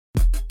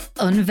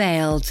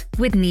Unveiled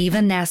with Niamh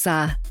and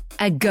Nessa,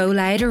 a Go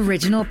Loud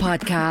original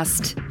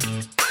podcast.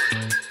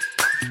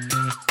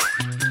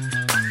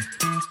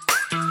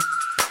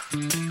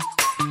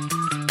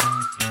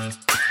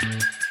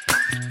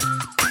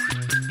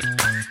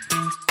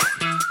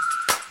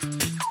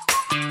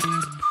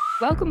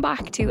 Welcome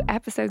back to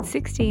episode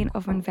 16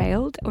 of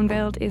Unveiled.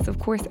 Unveiled is, of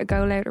course, a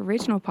Go Loud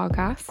original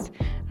podcast.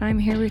 And I'm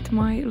here with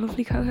my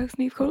lovely co-host,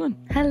 Niamh Cullen.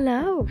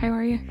 Hello. How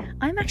are you?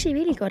 I'm actually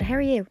really good. How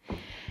are you?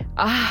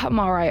 I'm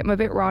alright. I'm a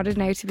bit rotted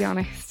now, to be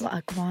honest. Well,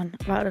 come on.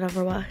 Rotted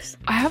over what?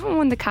 I haven't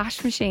won the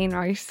cash machine,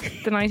 right?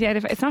 The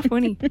 98. It's not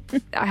funny.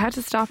 I had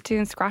to stop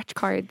doing scratch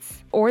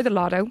cards or the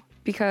lotto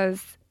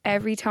because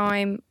every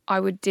time I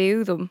would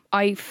do them,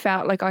 I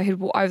felt like I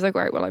was like,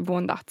 right, well, I've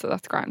won that, so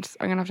that's grand.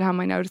 I'm going to have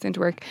my notice into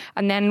work.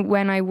 And then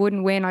when I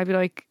wouldn't win, I'd be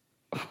like,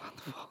 oh, what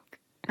the fuck?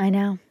 I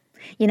know.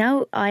 You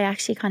know, I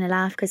actually kind of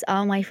laugh because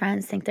all my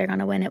friends think they're going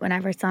to win it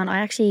whenever it's on. I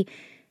actually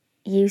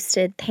used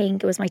to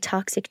think it was my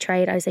toxic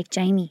trait. I was like,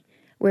 Jamie,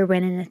 we're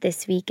winning it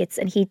this week.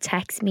 And he'd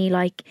text me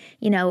like,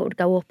 you know, it would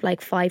go up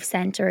like 5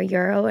 cents or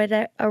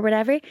 €1 or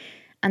whatever.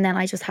 And then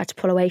I just had to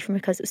pull away from it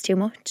because it was too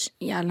much.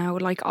 Yeah, no,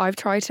 like I've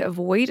tried to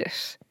avoid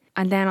it.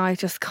 And then I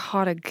just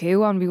caught a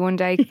goo on me one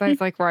day because I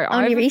was like, right,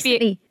 only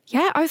recently.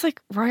 I was like,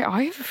 right,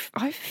 I have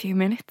a few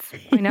minutes.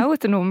 I know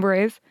what the number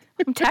is.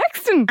 I'm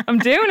texting. I'm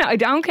doing it. I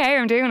don't care.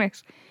 I'm doing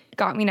it.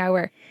 Got me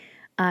nowhere.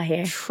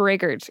 Here.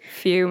 Triggered.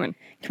 Fuming.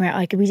 Come here,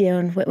 I could be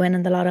doing with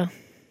winning the lotto,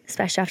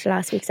 especially after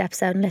last week's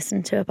episode and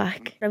listening to it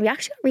back. And we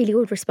actually got really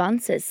good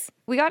responses.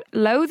 We got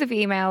loads of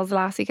emails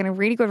last week and a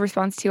really good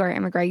response to our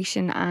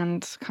immigration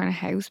and kind of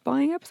house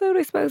buying episode,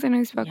 I suppose. I know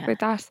we spoke about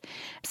that.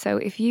 So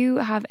if you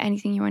have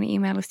anything you want to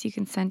email us, you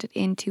can send it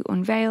in to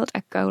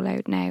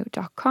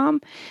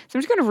unveiled@goloudnow.com. So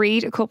I'm just going to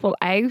read a couple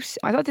out.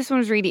 I thought this one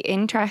was really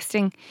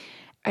interesting.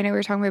 I know we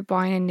were talking about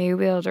buying a new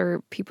build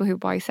or people who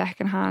buy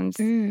secondhand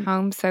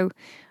homes. So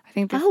I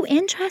think this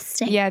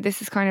interesting. Yeah,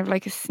 this is kind of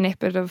like a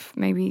snippet of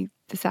maybe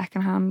the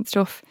secondhand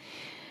stuff.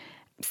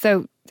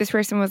 So this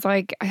person was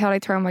like, I thought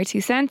I'd throw my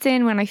 2 cents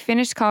in. When I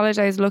finished college,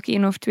 I was lucky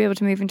enough to be able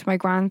to move into my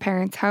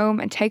grandparents'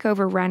 home and take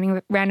over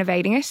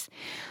renovating it.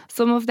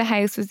 Some of the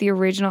house was the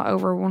original,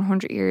 over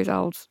 100 years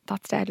old.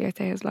 That's deadly. I'd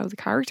say it has loads of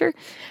character.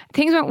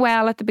 Things went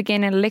well at the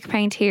beginning. Lick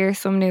paint here,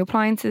 some new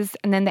appliances,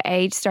 and then the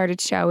age started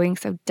showing.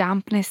 So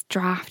dampness,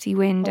 drafty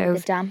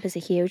windows. The damp is a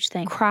huge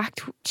thing.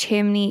 Cracked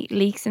chimney,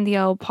 leaks in the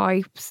old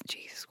pipes.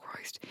 Jesus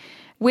Christ.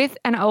 With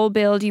an old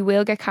build, you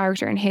will get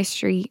character and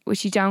history,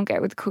 which you don't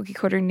get with cookie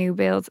cutter new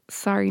builds.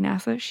 Sorry,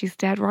 Nessa, she's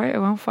dead right. I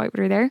won't fight with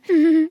her there.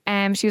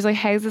 She was like,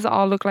 houses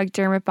all look like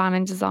Dermot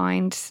Bannon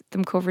designed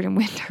them, covered in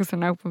windows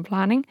and open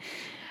planning.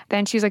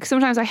 Then she was like,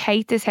 sometimes I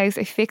hate this house.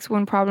 I fix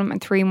one problem and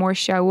 3 more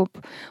show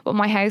up. But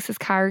my house has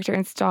character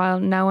and style.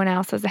 No one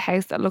else has a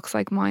house that looks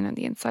like mine on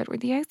the inside or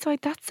the outside.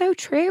 That's so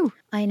true.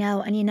 I know.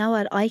 And you know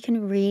what? I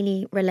can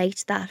really relate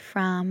to that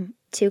from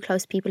 2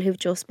 close people who've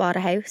just bought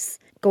a house.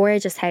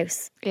 Gorgeous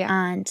house. Yeah.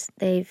 And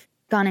they've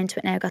gone into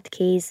it now, got the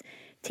keys,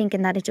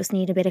 thinking that it just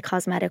needed a bit of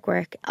cosmetic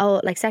work.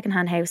 Oh, like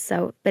secondhand house,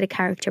 so a bit of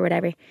character,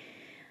 whatever.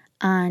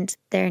 And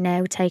they're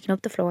now taking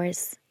up the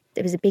floors.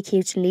 There was a big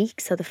huge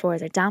leak, so the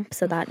floors are damp,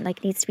 so that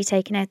like needs to be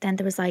taken out. Then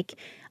there was like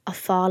a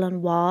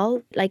fallen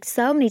wall, like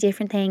so many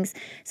different things.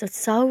 So it's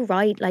so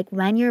right, like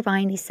when you're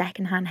buying these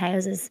secondhand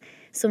houses,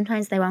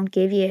 sometimes they won't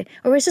give you,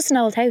 or it's just an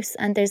old house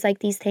and there's like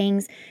these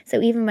things. So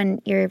even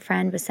when your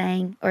friend was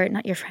saying, or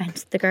not your friend,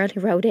 the girl who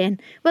wrote in,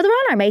 well, they're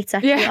all our mates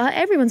actually. Yeah.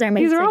 Everyone's our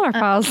mates. These are all our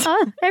pals.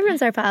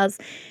 Everyone's our pals.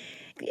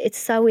 It's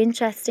so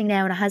interesting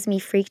now, and it has me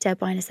freaked out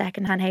buying a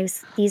secondhand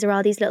house. These are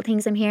all these little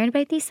things I'm hearing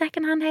about these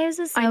secondhand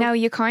houses. So. I know,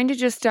 you kind of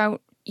just don't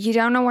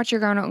know what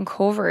you're going to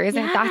uncover,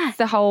 isn't it?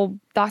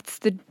 That's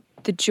the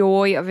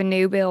joy of a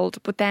new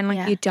build. But then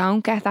you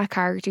don't get that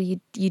character. You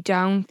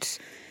don't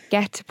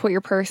get to put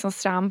your personal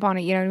stamp on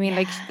it. You know what I mean?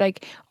 Yeah.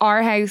 Like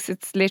our house,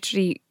 it's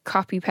literally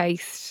copy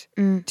paste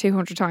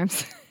 200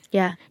 times.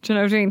 Yeah. Do you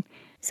know what I mean?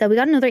 So we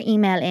got another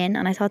email in,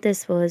 and I thought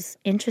this was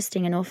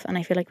interesting enough, and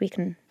I feel like we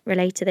can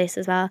relate to this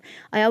as well.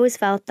 I always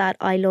felt that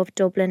I loved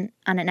Dublin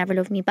and it never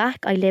loved me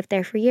back. I lived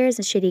there for years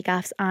in shitty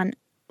gaffs and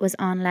was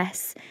on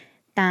less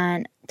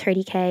than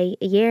 30k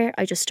a year.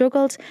 I just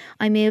struggled.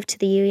 I moved to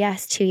the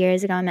US 2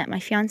 years ago. I met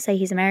my fiance,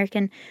 he's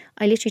American.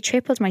 I literally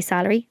tripled my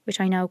salary, which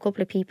I know a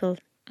couple of people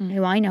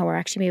who I know are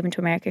actually moving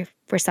to America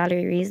for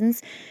salary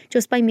reasons,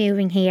 just by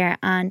moving here.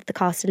 And the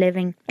cost of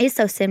living is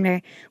so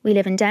similar. We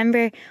live in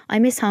Denver. I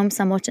miss home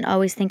so much and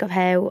always think of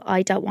how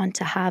I don't want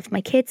to have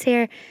my kids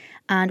here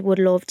and would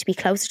love to be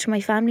closer to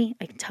my family.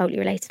 I can totally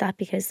relate to that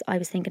because I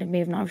was thinking of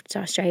moving over to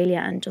Australia,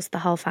 and just the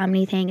whole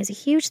family thing is a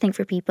huge thing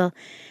for people.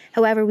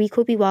 However, we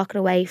could be walking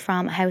away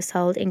from a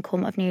household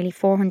income of nearly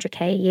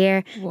 400k a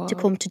year to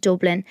come to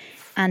Dublin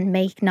and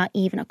make not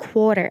even a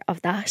quarter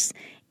of that.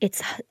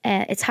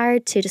 It's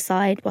hard to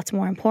decide what's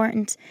more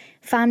important,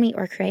 family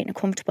or creating a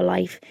comfortable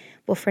life.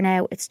 But for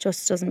now, it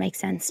just doesn't make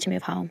sense to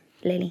move home.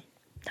 Lily.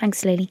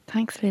 Thanks, Lily.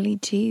 Thanks, Lily.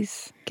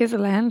 Jeez. Gives a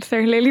land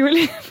there, Lily.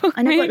 Really.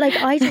 I know, but like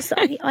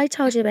I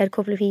told you about a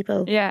couple of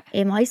people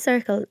in my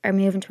circle are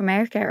moving to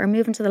America or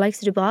moving to the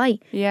likes of Dubai.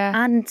 Yeah.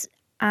 And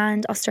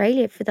and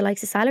Australia for the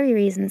likes of salary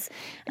reasons.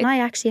 And I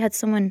actually had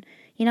someone,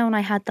 you know, when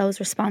I had those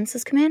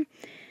responses come in,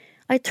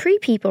 I had 3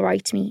 people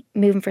write to me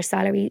moving for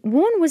salary.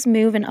 One was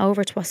moving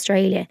over to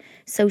Australia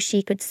so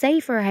she could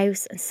save for her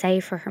house and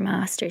save for her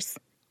masters.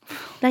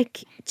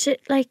 Like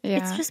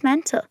it's just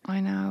mental. I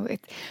know.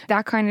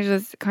 That kind of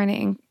does kind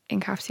of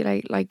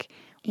encapsulate like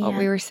what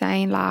we were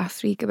saying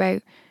last week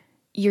about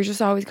you're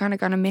just always kind of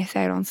going to miss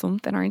out on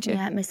something, aren't you?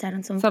 Yeah, miss out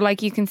on something. So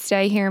like you can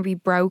stay here and be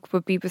broke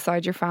but be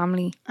beside your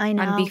family. I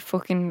know. And be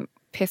fucking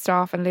pissed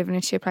off and living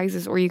in shit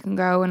places, or you can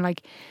go and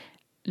like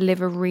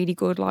live a really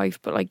good life,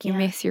 but like you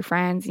miss your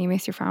friends and you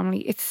miss your family.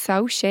 It's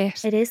so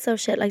shit. It is so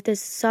shit. Like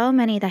there's so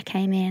many that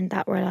came in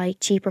that were like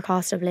cheaper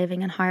cost of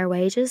living and higher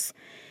wages,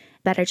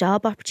 better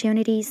job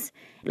opportunities.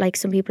 Like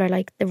some people are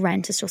like, the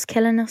rent is just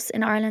killing us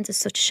in Ireland. It's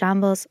such a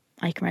shambles.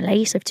 I can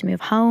relate. I have to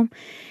move home.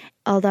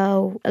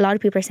 Although a lot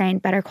of people are saying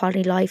better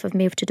quality life. I've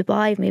moved to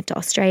Dubai, I've moved to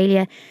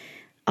Australia.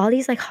 All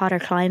these like hotter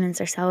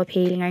climates are so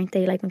appealing, aren't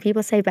they? Like when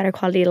people say better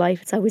quality of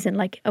life, it's always in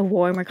like a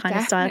warmer kind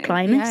of style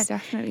climate. Yeah,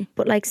 definitely.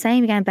 But like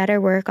same again, better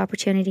work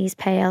opportunities,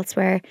 pay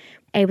elsewhere,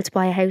 able to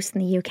buy a house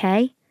in the UK.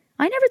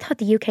 I never thought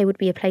the UK would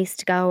be a place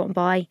to go and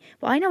buy.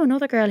 But I know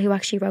another girl who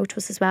actually wrote to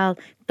us as well,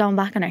 going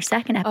back on our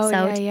second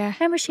episode. Oh, yeah.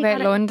 Remember she about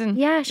got London.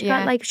 She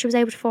got like, she was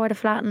able to afford a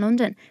flat in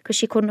London because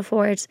she couldn't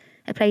afford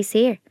a place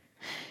here.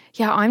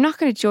 Yeah, I'm not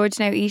going to judge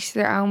now, each to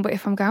their own, but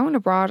if I'm going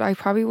abroad, I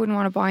probably wouldn't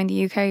want to buy in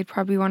the UK. I'd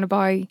probably want to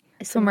buy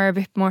somewhere a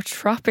bit more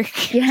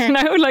tropic. Yeah. You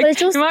know, like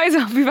you might as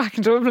well be back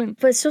in Dublin.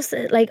 But it's just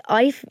like,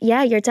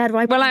 you're dead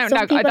right. Well,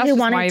 some people who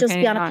want to just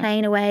be on a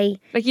plane away.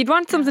 Like you'd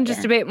want something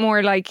just a bit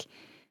more like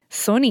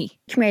sunny.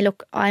 Come here,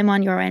 look, I'm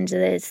on your end of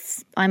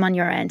this. I'm on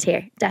your end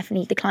here.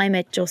 Definitely. The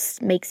climate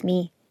just makes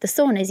me, the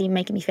sun is even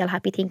making me feel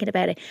happy thinking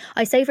about it.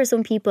 I say for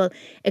some people,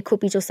 it could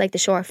be just like the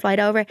short flight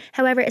over.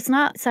 However, it's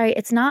not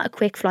a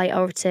quick flight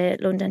over to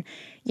London.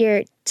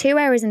 You're 2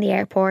 hours in the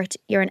airport,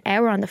 you're an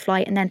hour on the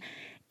flight, and then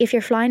if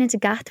you're flying into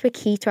Gatwick,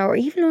 Heathrow, or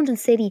even London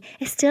City,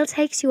 it still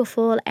takes you a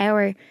full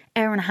hour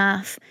and a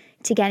half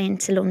to get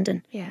into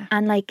London. Yeah.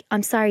 And like,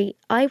 I'm sorry,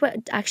 I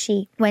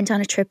actually went on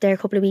a trip there a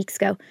couple of weeks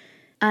ago,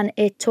 and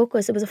it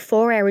was a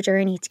 4-hour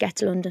journey to get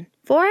to London.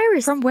 4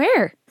 hours. From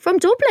where? From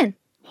Dublin.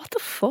 What the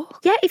fuck?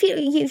 Yeah,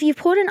 if you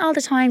put in all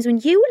the times when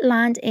you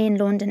land in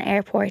London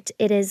airport,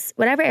 it is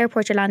whatever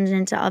airport you're landing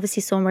into,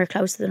 obviously somewhere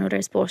closer than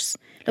others. But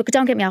look,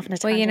 don't get me off on a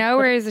tangent. Well, you know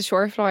where is a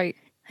short flight?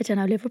 I don't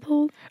know,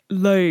 Liverpool.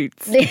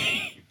 Leeds.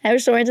 How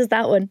short is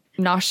that one?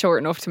 Not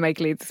short enough to make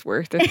Leeds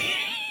worth it.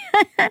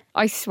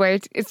 I swear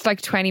it's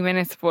like 20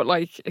 minutes, but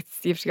like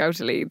you have to go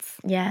to Leeds.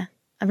 Yeah.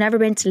 I've never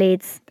been to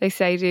Leeds. They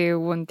say do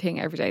one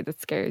thing every day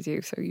that scares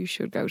you, so you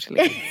should go to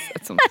Leeds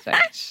at some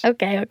stage.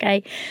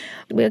 Okay.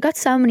 We've got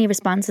so many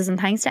responses, and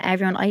thanks to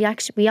everyone.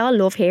 We all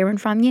love hearing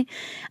from you,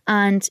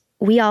 and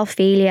we all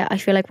feel you. I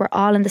feel like we're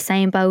all in the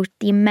same boat.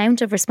 The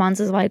amount of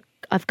responses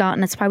I've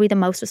gotten, it's probably the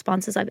most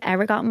responses I've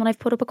ever gotten when I've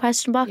put up a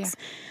question box. Yeah.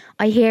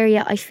 I hear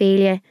you, I feel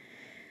you.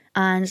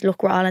 And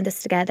look, we're all in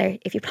this together.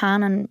 If you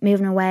plan on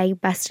moving away,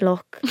 best of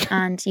luck,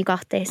 and you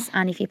got this.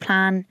 And if you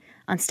plan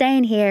on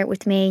staying here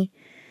with me,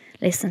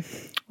 listen,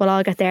 we'll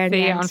all get there in the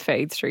end. See you on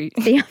Fade Street.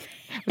 See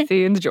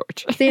you in the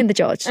George. See you in the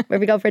George,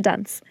 where we go for a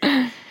dance.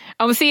 And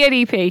we'll see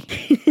you at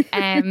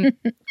EP.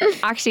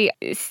 Actually,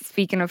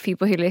 speaking of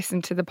people who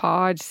listen to the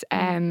pods,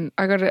 I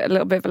got a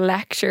little bit of a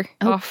lecture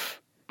off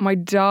my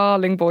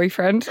darling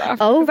boyfriend.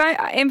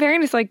 In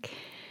fairness, like,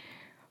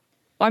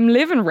 I'm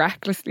living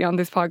recklessly on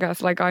this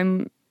podcast. Like,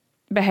 I'm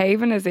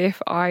behaving as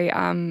if I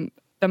am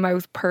the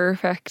most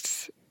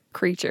perfect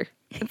creature.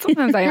 And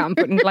sometimes I am,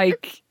 but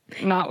like,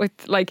 not with,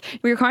 like,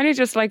 we were kind of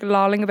just like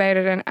lolling about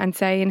it and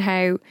saying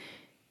how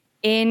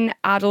in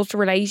adult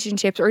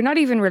relationships, or not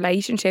even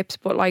relationships,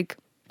 but like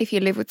if you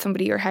live with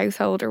somebody or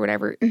household or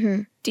whatever,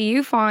 do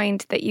you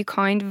find that you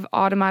kind of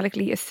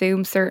automatically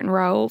assume certain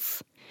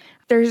roles?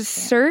 There's a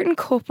certain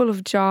couple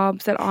of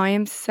jobs that I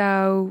am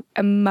so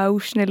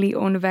emotionally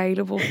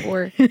unavailable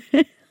for.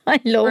 I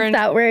love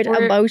that word,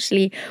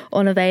 emotionally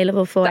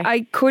unavailable for.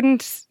 I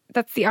couldn't.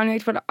 That's the only way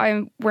to put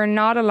it. We're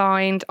not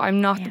aligned. I'm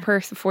not the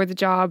person for the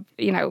job,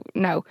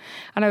 no.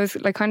 And I was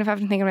like kind of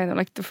having to think about it.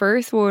 Like the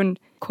first one,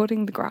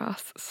 cutting the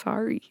grass.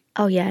 Sorry.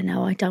 Oh yeah,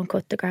 no, I don't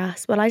cut the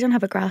grass. Well, I don't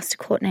have a grass to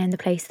cut now in the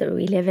place that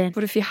we live in.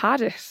 But if you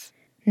had it.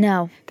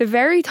 No. The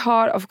very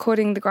thought of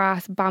cutting the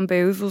grass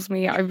bamboozles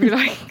me. I'd be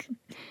like...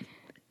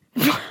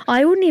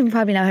 I wouldn't even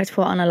probably know how to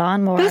put on a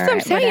lawnmower. That's what I'm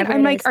saying.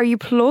 I'm like, are you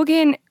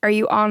plug-in? Are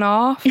you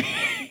on-off?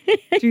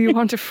 Do you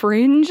want a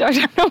fringe? I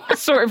don't know what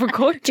sort of a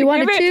cut. Do you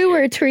want a 2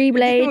 or a 3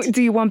 blade?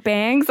 Do you want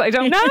bangs? I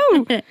don't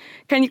know.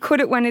 Can you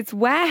cut it when it's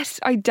wet?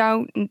 I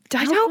don't.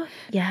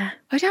 Yeah.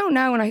 I don't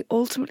know, and I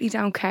ultimately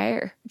don't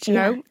care. Do you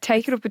know?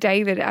 Take it up with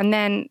David, and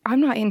then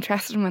I'm not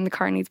interested in when the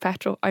car needs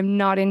petrol. I'm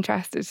not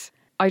interested.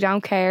 I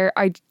don't care.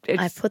 I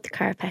put the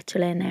car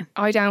petrol in now.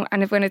 I don't.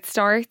 And when it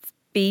starts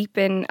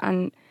beeping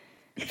and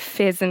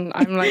fizzing,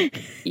 I'm like,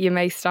 you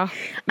may stop.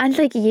 And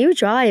like, you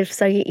drive,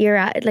 so you're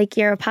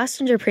a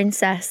passenger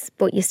princess,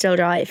 but you still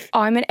drive.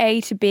 I'm an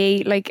A to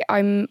B. Like,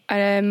 I'm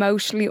an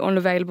emotionally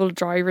unavailable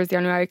driver is the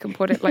only way I can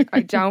put it. Like,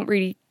 I don't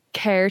really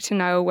care to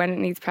know when it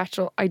needs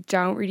petrol. I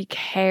don't really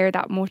care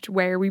that much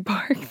where we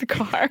park the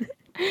car.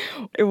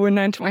 It wouldn't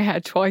enter my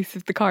head twice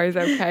if the car is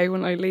okay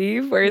when I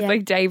leave. Whereas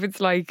like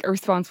David's like a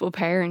responsible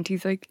parent.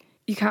 He's like,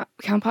 you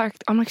can't park.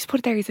 I'm like, just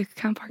put it there. He's like,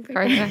 I can't park the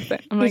car. I'm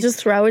like, you just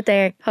throw it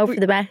there, hope for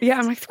the best. Yeah,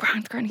 I'm like, it's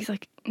grand. He's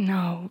like,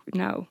 no.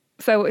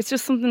 So it's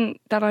just something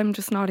that I'm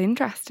just not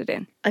interested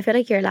in. I feel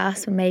like your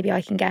last one maybe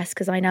I can guess,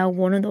 because I know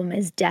one of them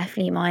is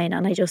definitely mine,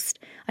 and I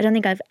don't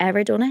think I've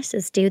ever done it,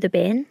 is do the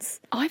bins.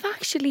 I've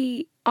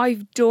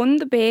done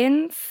the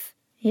bins.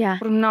 Yeah.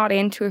 But I'm not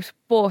into it.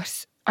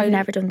 But I've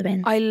never done the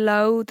bins. I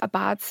loathe a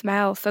bad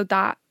smell, so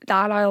that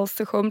I'll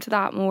succumb to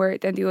that more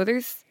than the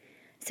others.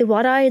 So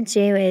what I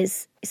do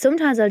is,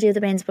 sometimes I'll do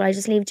the bins, but I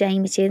just leave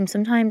Jamie to do them.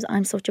 Sometimes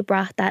I'm such a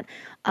brat that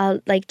I'll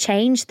like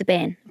change the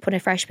bin, put a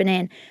fresh bin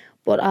in,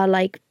 but I'll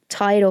like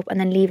tie it up and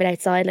then leave it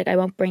outside. Like I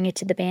won't bring it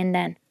to the bin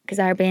then, because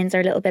our bins are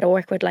a little bit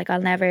awkward. Like I'll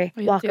never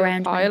walk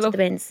around to the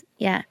bins.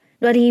 Yeah.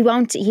 But he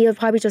won't. He'll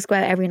probably just go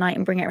out every night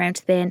and bring it around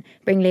to the bin,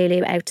 bring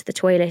Lulu out to the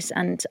toilet,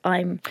 and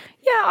I'm...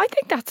 Yeah, I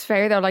think that's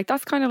fair though. Like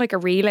that's kind of like a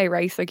relay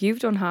race. Like you've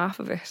done half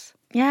of it.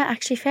 Yeah,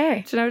 actually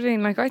fair. Do you know what I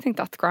mean? Like I think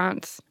that's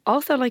grand.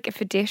 Also, like if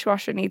a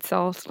dishwasher needs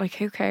salt, like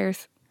who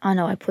cares? Oh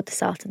no, I put the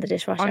salt in the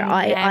dishwasher.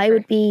 I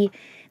would be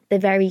the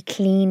very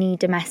cleany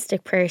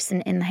domestic person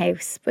in the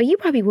house, but you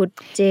probably would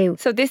do.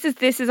 So this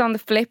is on the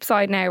flip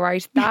side now,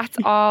 right? That's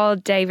all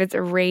David's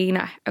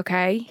arena,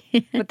 okay?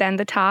 But then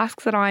the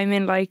tasks that I'm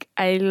in like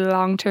a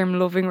long-term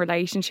loving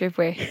relationship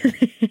with.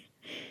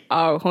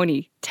 Oh,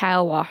 honey,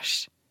 towel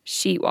wash,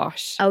 sheet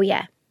wash. Oh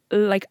yeah.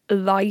 Like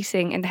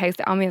lighting in the house.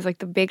 I mean, it's like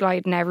the big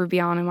light never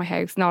be on in my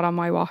house, not on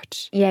my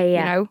watch. Yeah.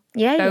 You know?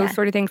 Yeah, those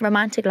sort of things.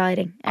 Romantic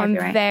lighting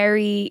everywhere. I'm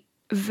very,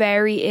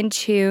 very in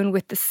tune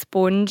with the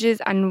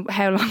sponges and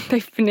how long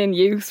they've been in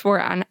use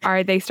for, and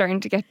are they starting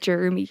to get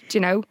germy, do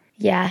you know?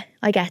 Yeah,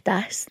 I get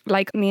that.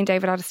 Like me and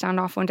David had a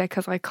standoff one day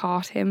because I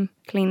caught him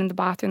cleaning the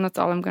bathroom. That's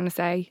all I'm going to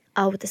say.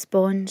 Oh, with the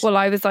sponge. Well,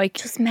 I was like...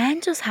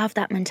 Men just have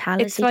that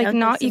mentality. It's like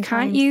not... You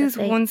can't use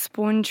one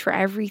sponge for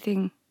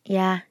everything.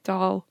 Yeah.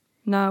 Doll.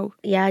 No.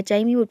 Yeah,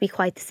 Jamie would be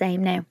quite the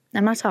same now.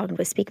 I'm not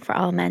speaking for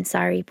all men,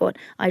 sorry, but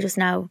I just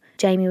know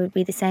Jamie would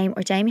be the same.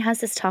 Or Jamie has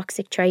this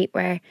toxic trait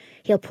where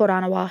he'll put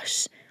on a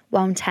wash,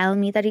 won't tell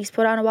me that he's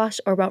put on a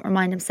wash, or won't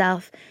remind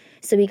himself.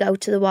 So we go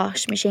to the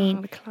wash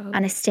machine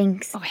and it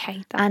stinks. Oh, I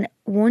hate that. And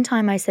one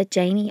time I said,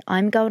 Jamie,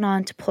 I'm going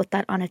on to put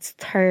that on its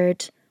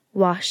third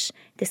wash.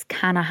 This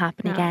cannot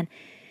happen again.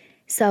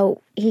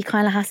 So he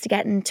kind of has to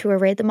get into a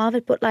rhythm of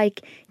it. But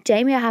like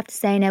Jamie, I have to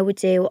say now, would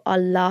do a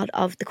lot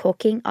of the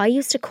cooking. I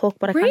used to cook,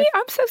 but Really?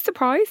 I'm so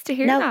surprised to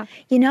hear that.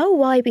 You know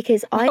why?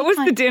 Because What was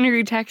the dinner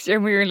you texted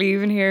when we were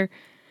leaving here?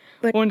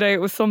 One day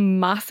it was some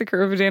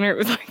massacre of a dinner. It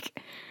was like...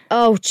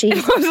 Oh, jeez.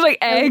 It was like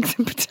eggs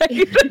and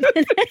potatoes.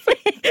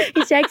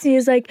 He texted me, he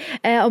was like,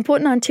 I'm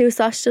putting on 2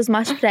 sausages,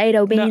 mashed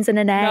potato, beans and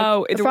an egg.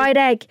 No, a fried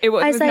egg. It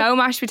was like, no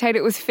mashed potato,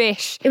 it was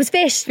fish. It was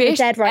fish. Fish,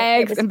 dead right.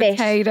 eggs it was and fish.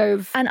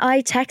 potatoes. And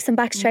I text him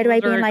back straight away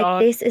being like,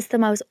 God. this is the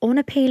most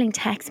unappealing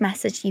text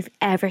message you've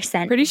ever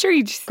sent. Pretty sure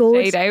you just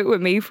stayed out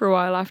with me for a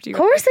while after you. Of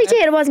course I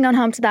did. I wasn't going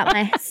home to that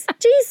mess.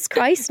 Jesus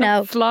Christ,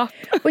 no. Flop.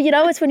 But you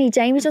know what's funny?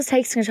 Jamie just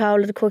takes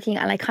control of the cooking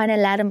and I kind of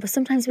let him. But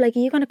sometimes he'll be like, are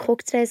you going to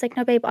cook today? It's like,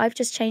 no, babe, I've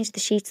just changed the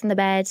sheets in the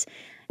bed.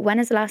 When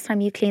is the last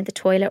time you cleaned the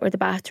toilet or the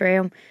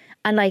bathroom?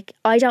 And like,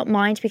 I don't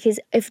mind, because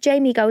if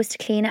Jamie goes to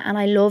clean it, and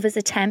I love his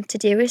attempt to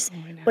do it,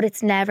 but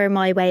it's never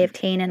my way of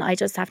cleaning, I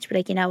just have to be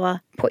like, you know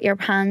what, put your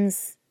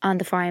hands on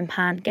the frying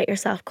pan, get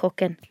yourself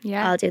cooking.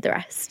 Yeah, I'll do the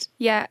rest.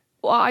 Yeah.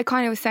 Well, I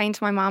kind of was saying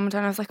to my mum, and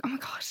I was like, oh my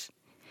God,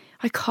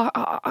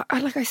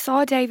 I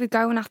saw David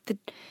going at the,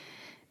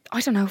 I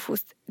don't know if it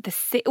was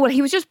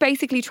he was just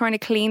basically trying to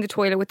clean the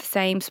toilet with the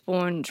same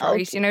sponge,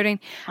 right? You know what I mean?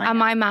 And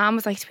my mum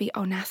was like to me,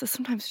 oh, Nessa,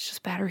 sometimes it's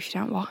just better if you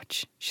don't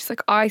watch. She's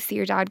like, I see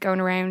your dad going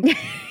around.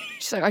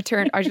 She's like,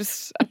 I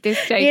just, at this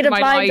stage of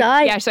my life,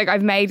 yeah, she's like,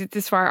 I've made it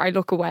this far, I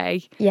look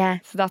away. Yeah.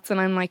 So that's when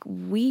I'm like,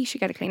 we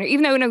should get a cleaner.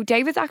 Even though, no,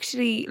 David's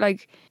actually,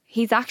 like,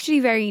 he's actually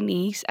very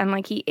neat and,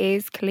 like, he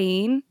is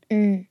clean.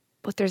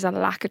 But there's a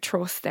lack of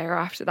trust there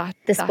after that.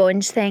 The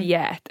sponge thing.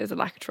 Yeah, there's a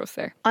lack of trust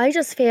there. I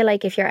just feel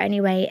like if you're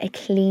anyway a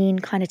clean,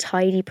 kind of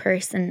tidy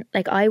person,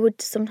 like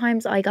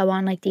sometimes I go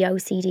on like the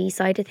OCD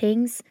side of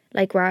things,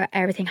 like where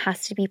everything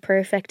has to be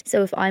perfect.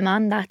 So if I'm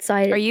on that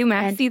side... Are you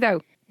messy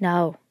though?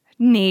 No.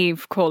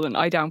 Niamh, Cullen,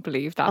 I don't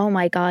believe that. Oh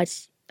my God.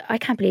 I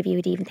can't believe you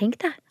would even think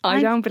that. I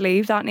don't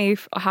believe that,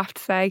 Niamh, I have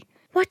to say.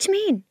 What do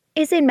you mean?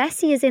 Is it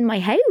messy as in my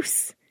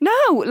house?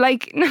 No,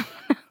 like... No.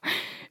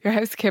 Your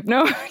house kept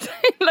no.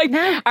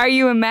 Are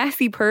you a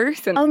messy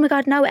person? Oh my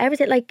God, no,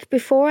 everything. Like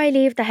before I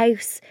leave the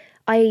house,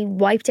 I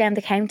wipe down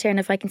the counter, and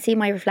if I can see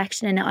my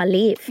reflection in it, I'll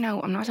leave. No,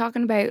 I'm not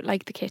talking about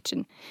like the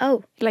kitchen.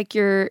 Oh. Like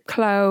your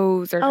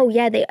clothes or... Oh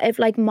yeah, if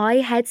like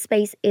my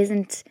headspace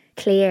isn't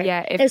clear.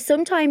 Yeah. Now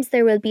sometimes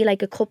there will be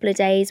like a couple of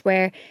days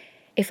where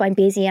if I'm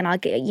busy and I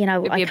can't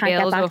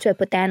get back to it,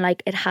 but then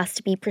like it has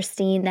to be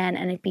pristine then,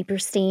 and it'd be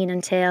pristine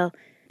until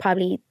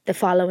probably the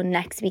following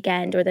next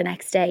weekend or the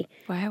next day.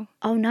 Wow.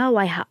 Oh no,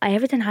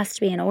 everything has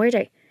to be in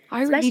order.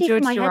 I really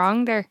judged you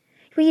wrong there.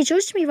 Well, you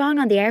judged me wrong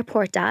on the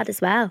airport dad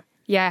as well.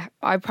 Yeah,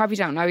 I probably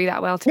don't know you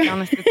that well, to be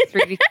honest. It's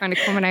really kind of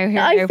coming out here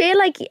I now. feel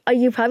like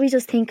you probably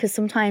just think because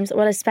sometimes,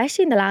 well,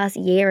 especially in the last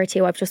year or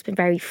two, I've just been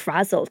very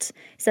frazzled.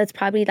 So that's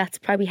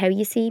probably how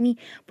you see me.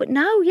 But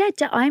no, yeah,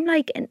 I'm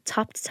like a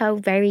top to toe,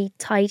 very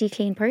tidy,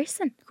 clean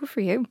person. Good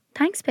for you.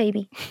 Thanks,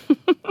 baby.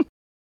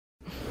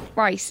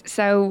 Right,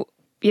 so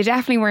you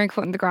definitely weren't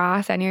cutting the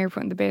grass and you're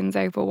putting the bins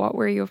out, but what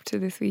were you up to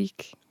this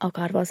week? Oh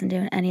God, wasn't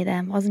doing any of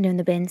them. Wasn't doing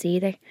the bins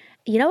either.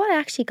 You know what I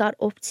actually got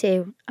up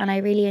to and I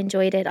really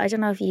enjoyed it. I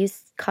don't know if you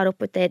caught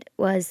up with it,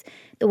 was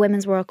the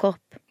Women's World Cup.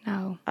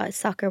 No.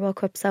 Soccer World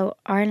Cup. So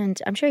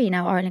Ireland, I'm sure you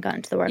know Ireland got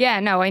into the World Cup. Yeah,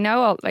 no, I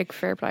know all, like,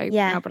 fair play.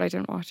 Yeah. No, but I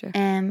didn't watch it.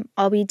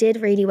 We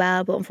did really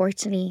well, but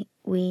unfortunately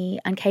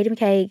and Katie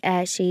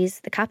McKay,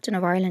 she's the captain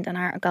of Ireland, and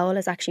our goal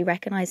is actually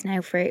recognised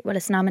now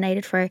it's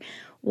nominated for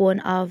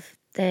one of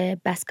the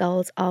best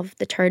goals of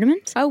the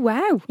tournament. Oh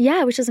wow.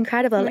 Yeah, which was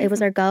incredible. Amazing. It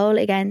was her goal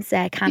against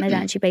Canada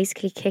and she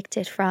basically kicked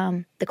it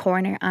from the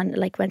corner and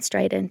like went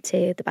straight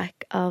into the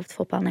back of the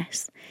football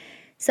net.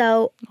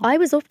 So I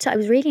was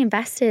really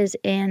invested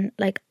in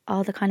like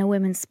all the kind of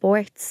women's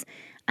sports,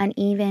 and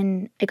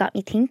even it got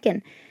me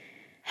thinking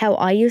how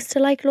I used to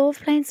like love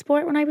playing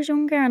sport when I was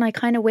younger, and I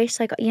kind of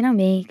wish, like, you know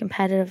me,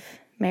 competitive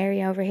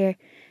Mary over here,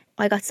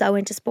 I got so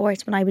into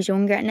sports when I was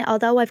younger, and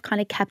although I've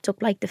kind of kept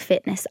up like the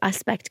fitness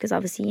aspect, because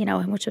obviously you know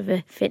how much of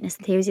a fitness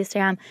enthusiast I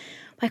am,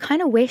 I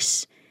kind of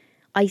wish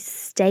I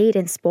stayed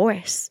in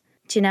sport.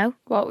 Do you know?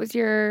 What was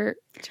your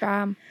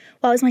jam?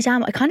 What was my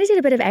jam? I kind of did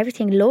a bit of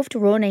everything. Loved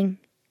running.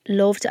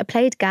 I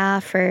played GA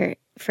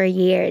for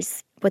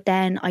years, but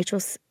then I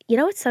just, you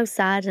know, it's so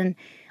sad, and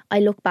I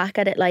look back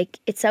at it like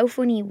it's so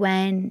funny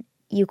when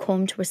you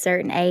come to a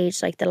certain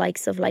age, like the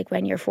likes of like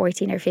when you're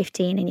 14 or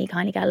 15 and you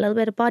kind of get a little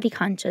bit of body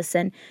conscious,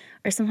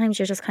 or sometimes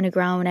you're just kind of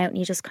growing out and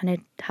you just kind of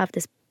have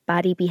this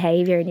baddie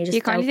behaviour and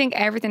you kind of think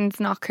everything's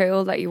not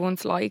cool that you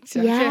once liked.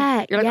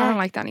 Yeah. You're like, I don't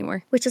like that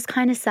anymore. Which is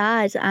kind of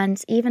sad. And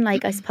even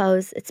like, I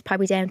suppose it's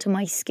probably down to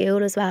my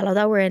school as well.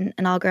 Although we're in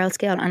an all-girls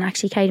school, and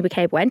actually Katie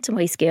McCabe went to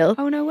my school.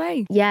 Oh, no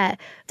way. Yeah.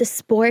 The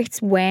sports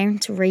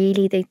weren't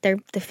really, the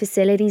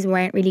facilities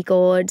weren't really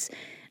good.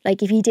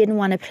 Like if you didn't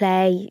want to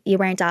play, you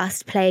weren't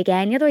asked to play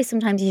again. Otherwise,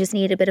 sometimes you just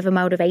need a bit of a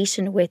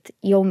motivation with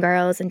young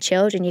girls and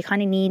children. You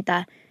kind of need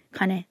that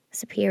kind of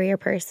superior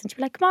person to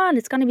be like, come on,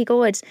 it's going to be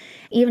good.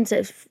 Even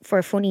for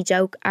a funny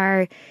joke,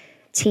 our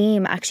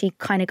team actually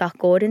kind of got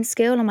good in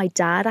school, and my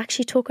dad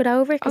actually took it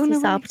over because he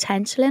saw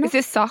potential in it. Is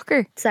this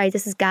soccer? Sorry,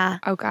 this is GA.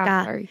 Oh,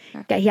 GA. Sorry.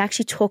 Yeah. He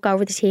actually took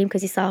over the team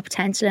because he saw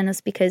potential in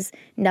us, because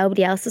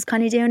nobody else was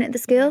kind of doing it in the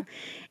school,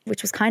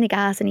 which was kind of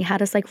gas. And he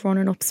had us like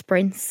running up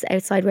sprints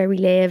outside where we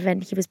live,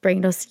 and he was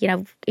bringing us, you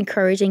know,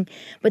 encouraging.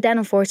 But then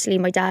unfortunately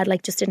my dad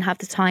like just didn't have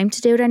the time to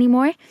do it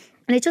anymore,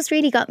 and it just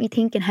really got me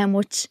thinking how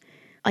much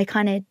I'm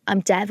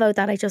devo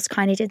that I just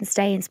kind of didn't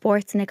stay in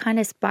sports. And it kind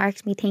of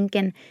sparked me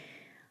thinking,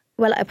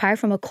 well, apart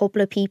from a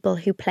couple of people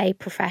who play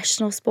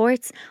professional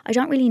sports, I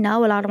don't really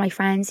know a lot of my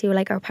friends who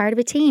like are part of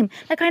a team.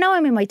 Like I know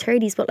I'm in my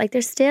 30s, but like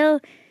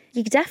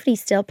you could definitely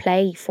still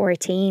play for a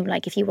team,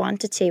 like if you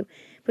wanted to.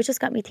 But it just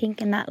got me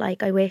thinking that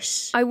like I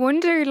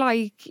wonder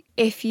like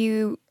if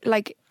you,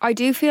 like I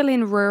do feel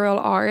in rural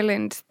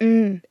Ireland,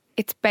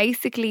 it's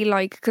basically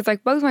like, because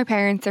like both my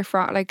parents are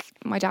from, like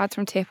my dad's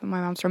from Tip and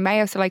my mom's from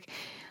Mayo, so like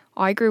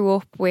I grew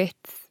up with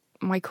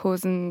my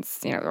cousins,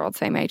 you know, they're all the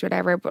same age,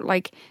 whatever, but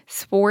like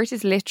sport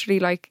is literally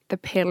like the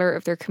pillar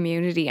of their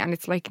community, and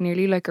it's like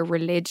nearly like a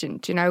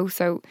religion, you know.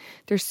 So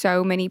there's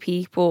so many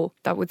people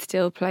that would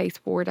still play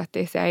sport at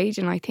this age,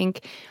 and I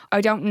think, I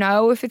don't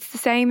know if it's the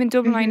same in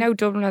Dublin. I know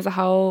Dublin as a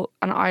whole,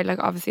 and I like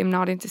obviously I'm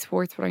not into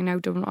sports, but I know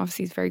Dublin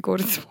obviously is very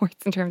good at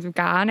sports in terms of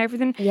GA and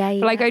everything. Yeah.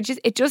 But like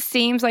it just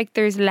seems like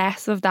there's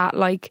less of that,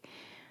 like,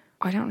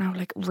 I don't know,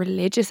 like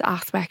religious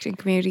aspect in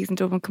communities in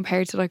Dublin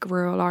compared to like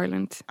rural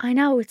Ireland. I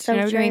know, it's so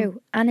true. I mean?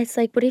 And it's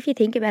like, but if you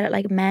think about it,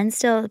 like men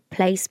still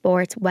play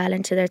sports well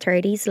into their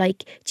 30s,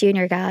 like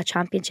junior GA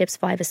championships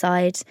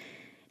 5-a-side,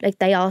 like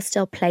they all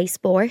still play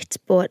sport,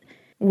 but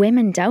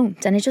women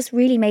don't. And it just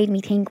really made me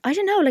think, I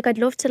don't know, like I'd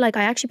love to, like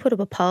I actually put up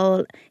a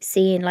poll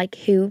seeing like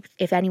who,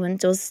 if anyone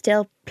does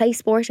still play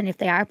sport and if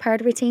they are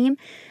part of a team,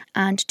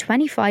 and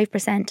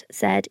 25%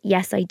 said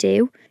yes I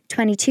do,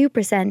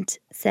 22%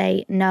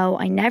 say no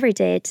I never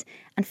did,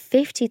 and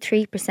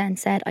 53%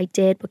 said I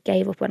did but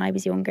gave up when I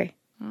was younger.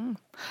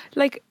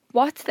 Like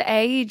what's the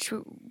age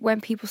when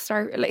people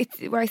start, like,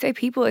 when I say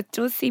people, it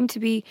does seem to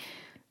be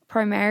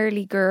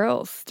primarily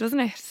girls, doesn't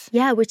it?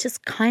 Yeah, which is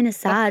kind of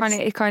sad.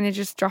 It kind of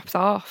just drops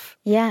off.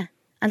 Yeah,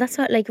 and that's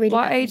what like really.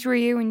 What age were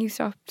you when you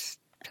stopped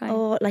playing?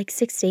 Oh, like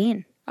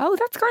 16. Oh,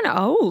 that's kind of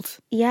old.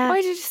 Yeah.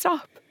 Why did you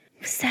stop?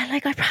 So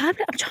like I'm trying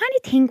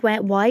to think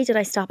why did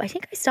I stop? I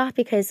think I stopped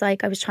because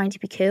like I was trying to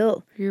be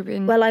cool. You're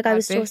being like I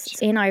was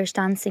just in Irish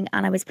dancing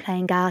and I was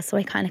playing GA, so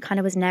I kind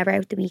of was never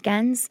out the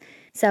weekends.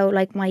 So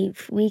like my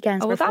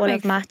weekends were full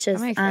of matches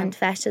and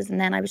feshes,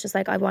 and then I was just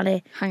like, I want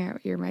to hang out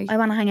with your mates. I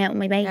want to hang out with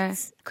my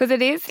mates. Because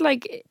it is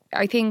like,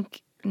 I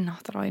think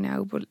not that I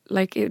know, but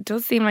like it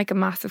does seem like a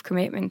massive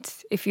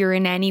commitment if you're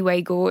in any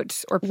way good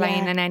or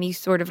playing in any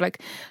sort of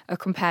like a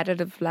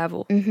competitive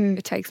level.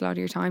 It takes a lot of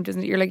your time,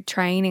 doesn't it? You're like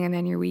training and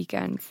then your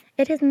weekends.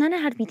 It is, and then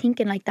it had me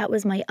thinking like that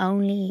was my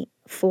only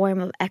form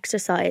of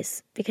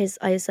exercise because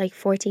I was like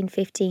 14,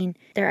 15.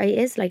 There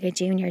is like a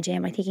junior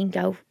gym. I think you can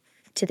go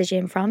to the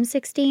gym from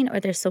 16 or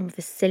there's some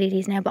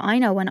facilities now. But I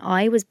know when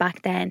I was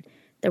back then,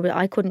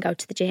 I couldn't go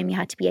to the gym. You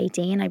had to be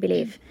 18, I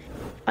believe.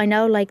 I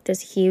know like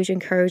there's huge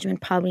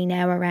encouragement probably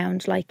now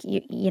around like,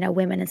 you know,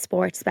 women in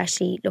sport,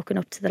 especially looking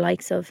up to the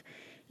likes of,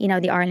 you know,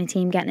 the Ireland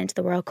team getting into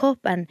the World Cup.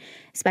 And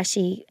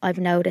especially I've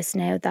noticed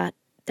now that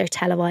they're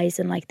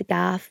televising like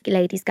the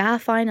ladies'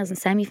 GAF finals and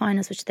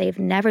semi-finals, which they've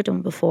never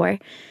done before.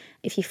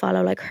 If you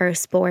follow like her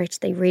sport,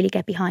 they really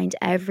get behind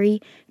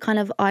every kind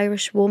of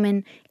Irish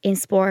woman in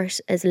sport,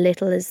 as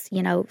little as,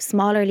 you know,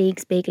 smaller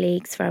leagues, big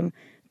leagues, from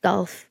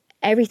golf,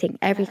 everything,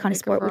 every kind of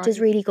sport, which is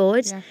really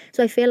good. Yeah.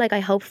 So I feel like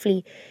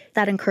hopefully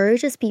that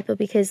encourages people,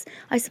 because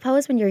I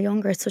suppose when you're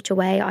younger, it's such a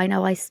way. I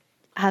know I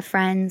have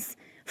friends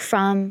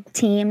from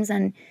teams,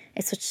 and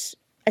it's such,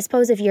 I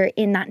suppose if you're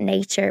in that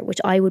nature,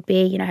 which I would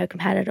be, you know how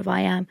competitive I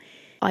am,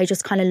 I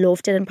just kind of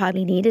loved it and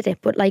probably needed it.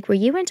 But like, were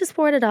you into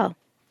sport at all?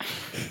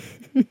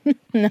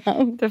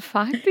 No. The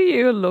fact that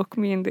you look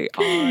me in the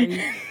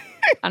eye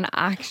and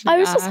actually I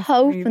was just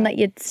hoping that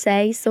you'd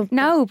say something.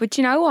 No, but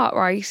you know what,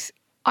 right?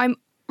 I'm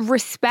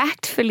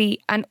respectfully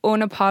and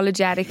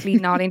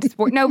unapologetically not into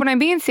sport. No, but I'm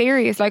being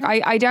serious. Like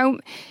I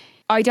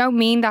don't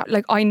mean that.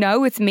 Like, I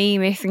know it's me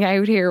missing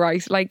out here,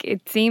 right? Like,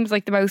 it seems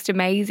like the most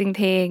amazing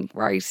thing,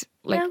 right?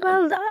 Like, yeah,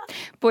 well,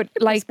 but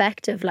like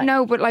perspective, like,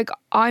 no, but like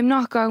I'm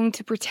not going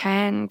to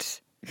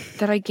pretend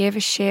that I give a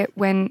shit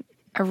when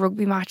a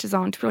rugby match is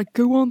on to be like,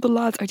 go on the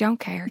lads. I don't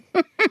care.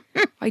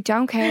 I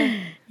don't care.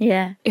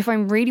 Yeah. If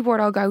I'm really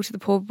bored, I'll go to the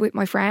pub with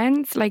my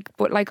friends. Like,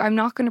 but like, I'm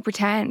not going to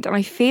pretend. And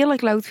I feel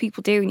like loads of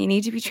people do, and you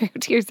need to be true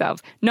to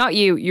yourselves. Not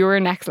you. You're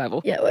next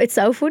level. Yeah, it's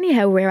so funny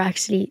how we're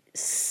actually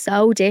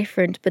so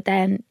different, but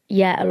then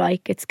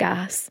like it's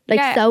gas. Like,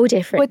 yeah, so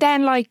different. But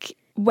then like,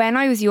 when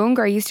I was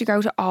younger, I used to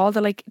go to all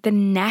the like the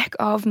neck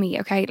of me.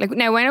 Okay, like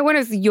now when I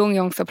was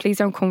young, so please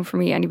don't come for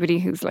me, anybody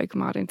who's like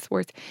mad in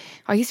sports.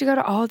 I used to go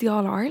to all the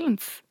All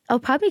Irelands. Oh,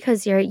 probably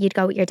because you'd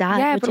go with your dad.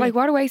 Yeah, but like,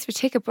 what a waste of a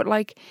ticket. But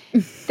like,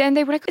 then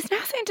they were like, "Is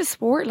Nessa into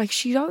sport? Like,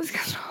 she always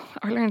goes to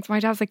All Irelands." My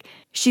dad's like,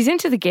 "She's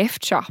into the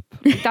gift shop."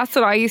 Like, that's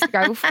what I used to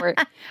go for.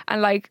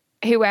 And like,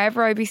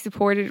 whoever I'd be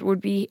supported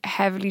would be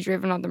heavily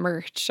driven on the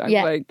merch. I'm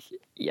like,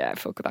 yeah,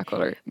 fuck with that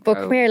colour. But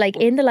come here, like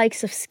in the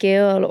likes of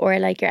school or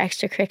like your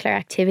extracurricular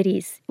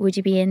activities, would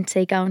you be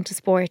into going to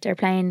sport or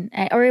playing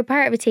or a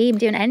part of a team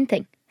doing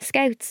anything?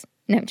 Scouts?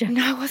 No,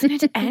 I wasn't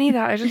into any of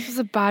that. I just was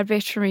a bad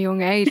bitch from a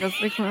young age. I was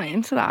like, not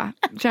into that.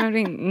 Do you know what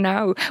I mean?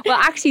 No. Well,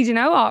 actually, do you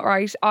know what,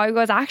 right? I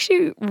was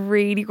actually a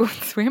really good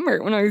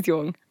swimmer when I was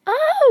young.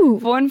 Oh!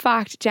 Fun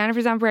fact,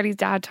 Jennifer Zamparelli's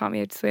dad taught me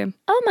how to swim.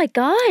 Oh my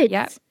God.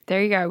 Yeah,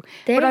 there you go.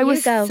 But I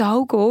was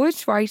so good,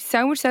 right?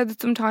 So much so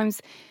that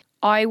sometimes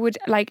I would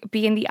like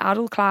be in the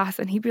adult class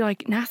and he'd be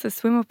like, Nessa,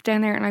 swim up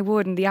down there, and I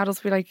would, and the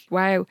adults would be like,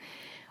 wow.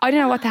 I don't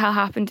know what the hell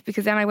happened,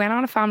 because then I went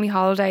on a family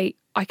holiday.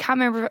 I can't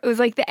remember, it was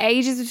like the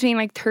ages between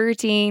like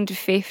 13 to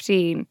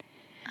 15.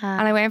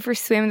 And I went for a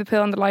swim in the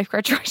pool, and the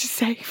lifeguard tried to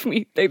save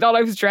me. They thought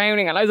I was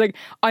drowning, and I was like,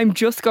 I'm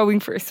just going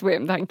for a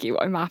swim, thank you.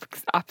 I'm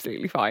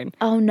absolutely fine.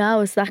 Oh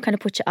no, so that kind of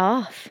put you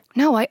off?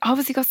 No, I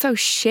obviously got so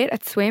shit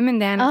at swimming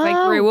then. As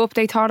I grew up,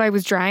 they thought I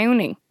was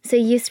drowning. So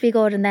you used to be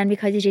good, and then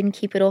because you didn't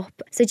keep it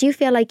up. So do you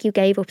feel like you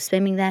gave up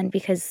swimming then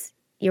because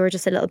you were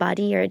just a little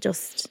baddie, or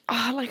just...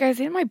 Oh, like I was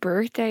in my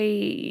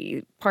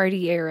birthday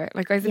party era.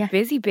 Like I was a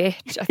busy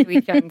bitch at the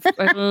weekends.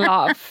 I had a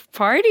lot of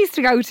parties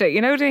to go to,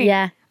 you know what I mean?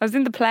 Yeah. I was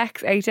in the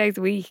Plex 8 days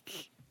a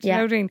week. Do you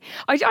know what I mean?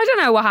 I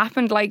don't know what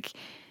happened. Like,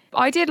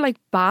 I did like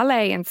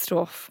ballet and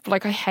stuff.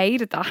 Like, I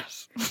hated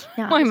that.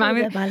 Yeah,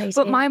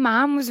 my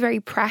mum was very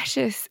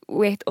precious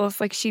with us.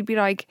 Like, she'd be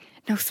like,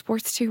 no,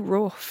 sport's too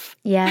rough.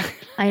 Yeah,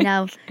 I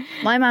know.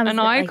 My mum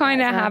and I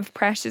kind of have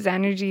precious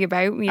energy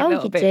about me a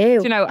little bit.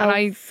 Do. You know, and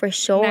I for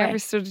sure never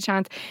stood a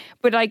chance.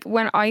 But like,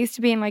 when I used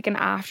to be in like an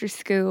after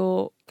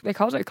school, they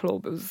called it a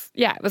club. It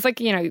was like,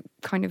 you know,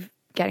 kind of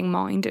getting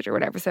minded or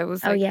whatever. So it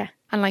was like,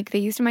 and like they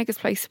used to make us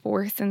play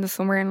sports in the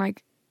summer, and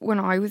like when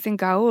I was in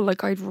goal,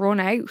 like I'd run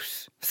out.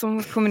 If someone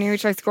was coming here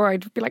to try to score,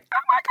 I'd be like, oh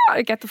my God,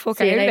 I'd get the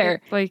fuck out of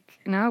there. Like,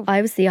 no.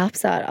 I was the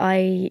opposite.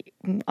 I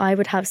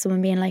would have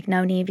someone being like,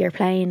 no, Niamh, you're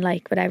playing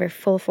like whatever,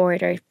 full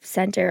forward or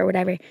centre or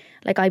whatever.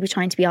 Like, I'd be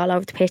trying to be all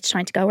over the pitch,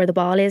 trying to go where the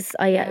ball is.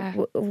 I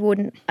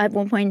wouldn't, at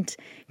one point,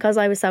 because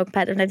I was so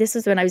competitive. Now, this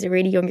was when I was a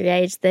really younger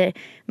age. The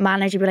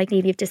manager would be like,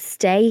 Niamh, you have to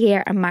stay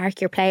here and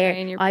mark your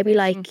player. I'd be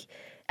like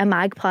a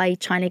magpie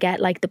trying to get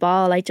like the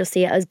ball. I just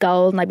see it as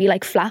goal, and I'd be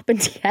like flapping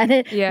to get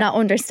it, not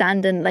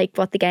understanding like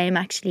what the game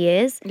actually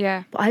is.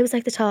 Yeah. But I was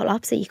like the total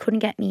opposite. You couldn't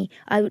get me.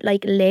 I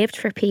like lived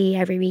for PE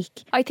every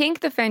week. I think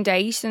the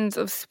foundations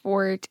of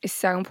sport is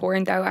so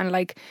important though, and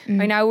like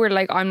I know we're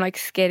like, I'm like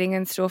skidding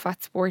and stuff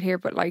at sport here,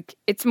 but like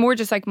it's more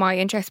just like my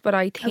interest. But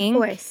I think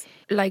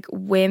like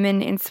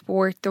women in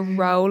sport, the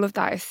role of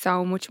that is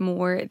so much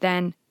more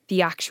than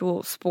the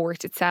actual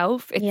sport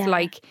itself. It's Yeah.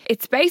 like,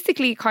 it's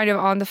basically kind of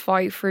on the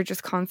fight for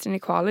just constant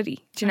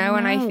equality, do you know?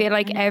 And I feel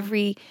like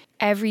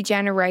every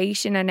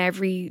generation and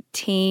every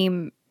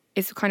team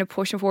is kind of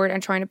pushing forward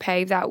and trying to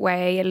pave that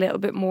way a little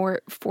bit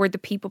more for the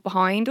people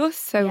behind us.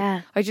 So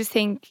I just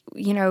think,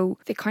 you know,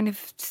 the kind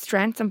of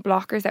strengths and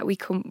blockers that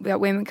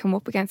women come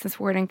up against in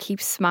sport and keep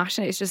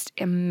smashing it is just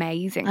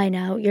amazing. I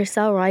know, you're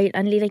so right.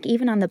 And like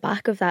even on the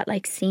back of that,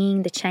 like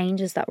seeing the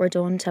changes that were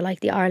done to like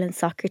the Ireland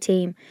soccer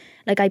team,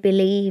 like I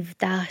believe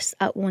that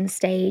at one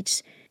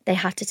stage they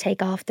had to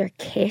take off their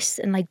kit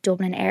in like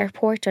Dublin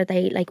airport, or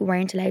they like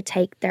weren't allowed to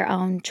take their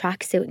own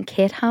tracksuit and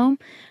kit home.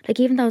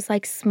 Like even those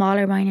like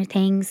smaller minor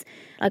things.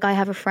 Like I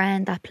have a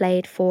friend that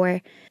played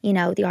for, you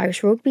know, the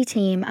Irish rugby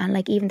team, and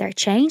like even their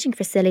changing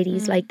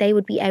facilities, like they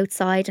would be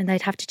outside and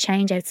they'd have to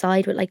change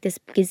outside with like this,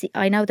 because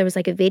I know there was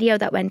like a video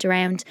that went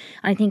around,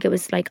 and I think it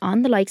was like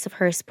on the likes of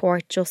Her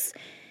Sport, just,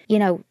 you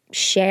know,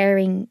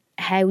 sharing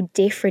how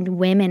different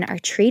women are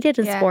treated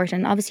in sport,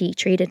 and obviously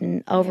treated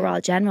in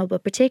overall general,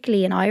 but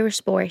particularly in Irish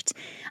sport.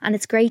 And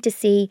it's great to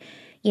see,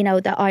 you know,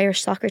 the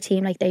Irish soccer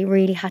team, like they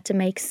really had to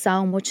make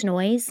so much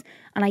noise.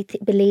 And I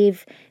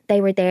believe they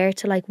were there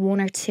till like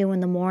 1 or 2 in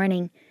the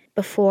morning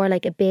before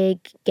like a big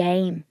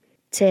game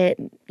to,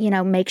 you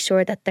know, make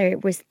sure that there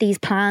was these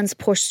plans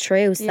pushed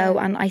through. So,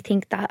 and I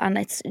think that, and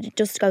it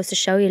just goes to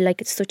show you,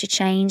 like it's such a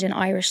change in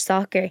Irish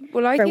soccer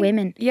for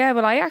women. Yeah,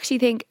 well I actually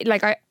think,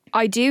 like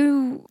I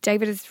do,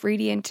 David is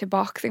really into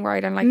boxing,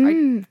 right? And like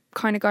I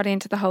kind of got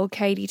into the whole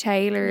Katie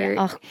Taylor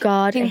Oh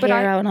God, thing, a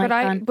hero and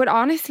icon. But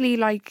honestly,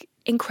 like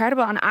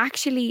incredible. And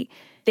actually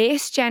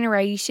this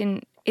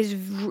generation is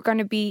going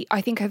to be,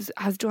 I think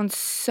has done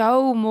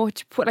so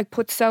much,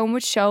 put so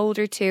much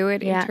shoulder to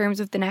it in terms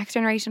of the next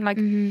generation. Like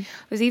I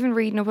was even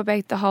reading up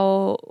about the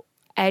whole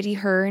Eddie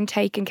Hearn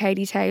taking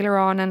Katie Taylor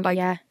on, and like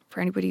for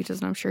anybody who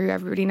doesn't, I'm sure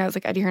everybody knows,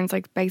 like Eddie Hearn's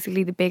like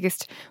basically the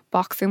biggest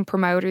boxing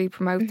promoter. He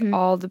promotes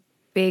all the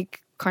big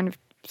kind of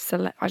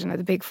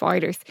the big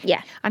fighters.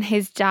 Yeah. And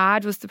his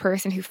dad was the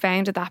person who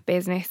founded that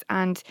business,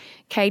 and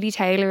Katie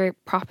Taylor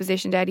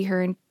propositioned Eddie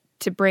Hearn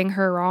to bring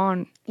her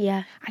on.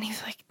 Yeah. And he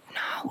was like,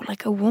 no,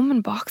 like a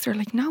woman boxer,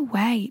 like no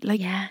way.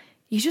 Like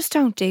you just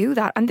don't do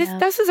that. And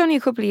this was only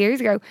a couple of years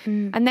ago.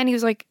 And then he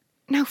was like,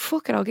 no,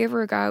 fuck it, I'll give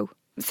her a go.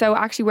 So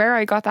actually where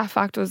I got that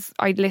fact was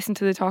I'd listened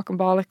to the Talking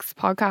Bollocks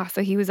podcast.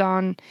 So he was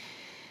on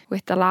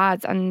with the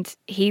lads, and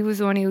he was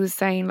the one who was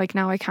saying like,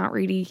 no, I can't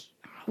really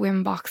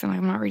women boxing,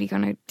 I'm not really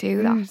going to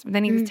do that. But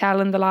then he was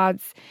telling the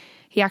lads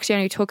he actually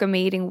only took a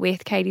meeting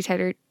with Katie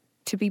Taylor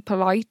to be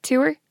polite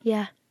to her.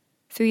 Yeah.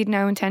 So he had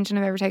no intention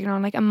of ever taking her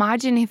on. Like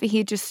imagine if he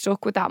had just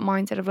stuck with that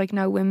mindset of like,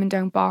 no, women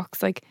don't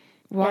box. Like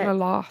what a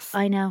loss.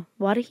 I know,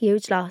 what a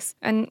huge loss.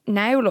 And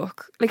now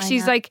look, like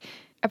she's like,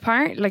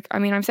 apparently, like, I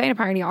mean, I'm saying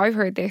apparently I've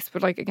heard this,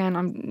 but like again,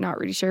 I'm not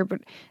really sure,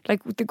 but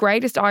like the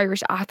greatest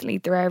Irish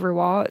athlete there ever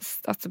was.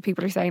 That's what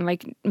people are saying,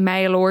 like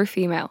male or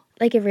female.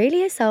 Like it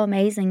really is so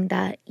amazing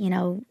that, you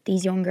know,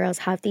 these young girls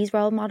have these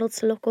role models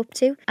to look up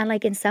to, and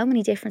like in so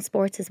many different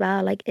sports as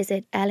well. Like is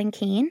it Ellen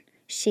Keane?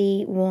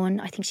 She won,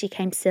 I think she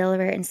came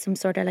silver in some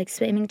sort of like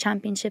swimming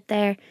championship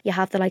there. You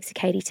have the likes of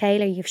Katie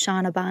Taylor, you've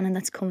Sean O'Bannon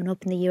that's coming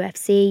up in the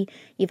UFC.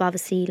 You've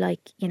obviously like,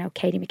 you know,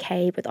 Katie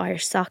McCabe with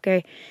Irish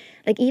soccer.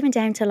 Like even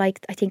down to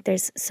like, I think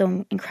there's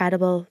some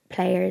incredible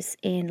players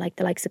in like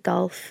the likes of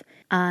golf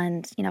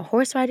and, you know,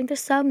 horse riding.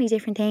 There's so many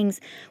different things,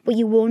 but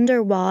you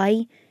wonder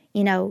why,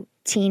 you know,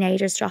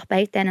 teenagers drop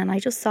out then. And I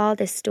just saw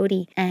this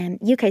study,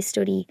 UK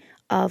study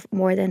of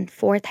more than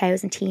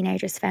 4,000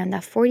 teenagers found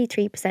that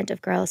 43% of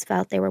girls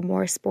felt they were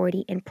more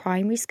sporty in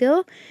primary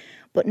school,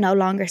 but no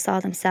longer saw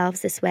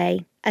themselves this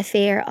way. A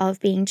fear of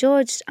being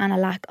judged and a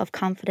lack of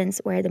confidence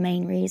were the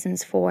main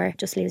reasons for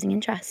just losing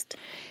interest.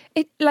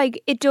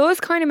 It does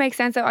kind of make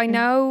sense. I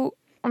know,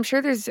 I'm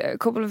sure there's a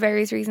couple of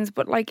various reasons,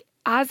 but like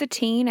as a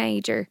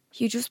teenager,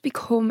 you just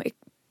become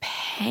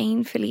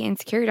painfully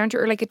insecure, don't you?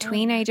 Or like a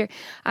teenager.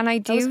 And I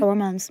do. Those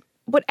hormones.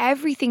 But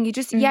everything, you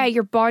just,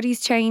 your body's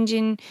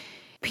changing.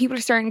 People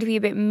are starting to be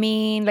a bit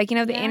mean. Like, you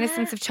know, the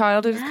innocence of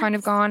childhood is kind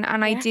of gone.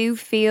 And I do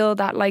feel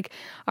that like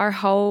our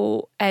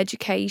whole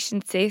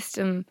education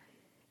system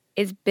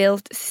is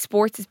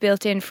sports is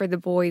built in for the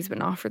boys, but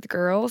not for the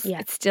girls.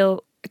 Yeah.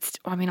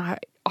 I mean, I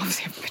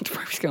obviously haven't been to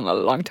primary school in a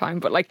long time,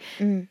 but like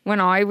when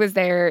I was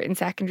there in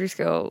secondary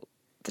school,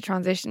 the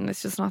transition,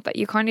 it's just not that.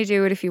 You kind of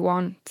do it if you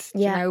want.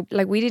 Yeah. You know,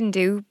 like we didn't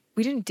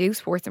do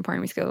sports in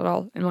primary school at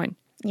all in mine.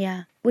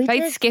 Yeah. We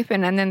played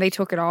skipping and then they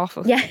took it off.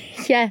 Yeah,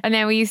 yeah. And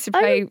then we used to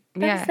play.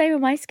 That's the same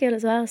with my school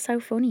as well. So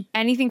funny.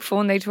 Anything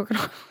fun, they took it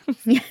off.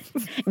 Yeah,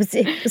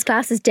 it was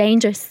classed as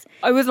dangerous.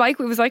 It was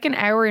like an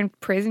hour in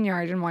prison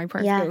yard in my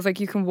primary school. It was like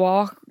you can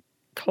walk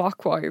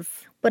clockwise.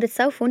 But it's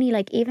so funny.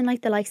 Like even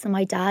like the likes of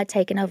my dad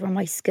taking over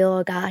my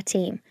school GA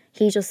team.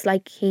 He just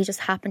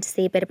happened to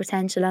see a bit of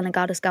potential and it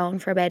got us going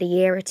for about a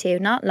year or two.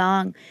 Not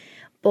long,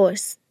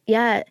 but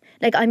yeah.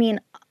 Like I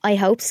mean, I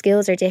hope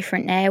schools are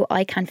different now.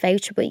 I can't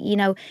vouch, but you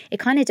know, it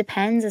kind of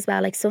depends as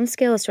well. Like some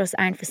schools just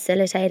aren't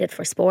facilitated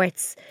for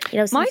sports. You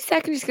know, my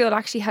secondary school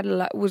actually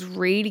was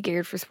really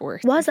geared for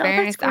sports. Was it? Oh,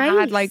 that's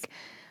great.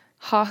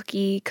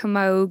 hockey,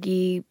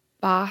 camogie,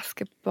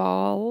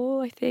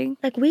 basketball, I think.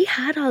 Like we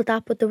had all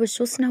that, but there was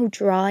just no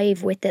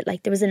drive with it.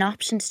 Like there was an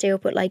option to do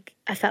it, but like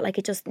I felt like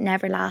it just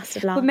never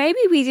lasted long. But maybe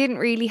we didn't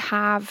really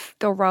have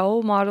the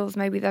role models.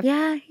 Maybe that.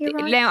 Yeah, you're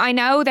right. Now, I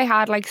know they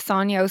had like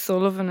Sonia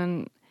O'Sullivan,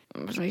 and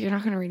I was like, you're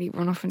not going to really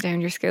run up and down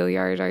your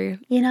schoolyard, are you?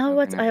 You know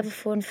what? I have a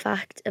fun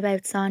fact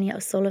about Sonia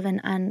O'Sullivan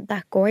and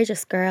that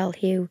gorgeous girl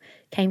who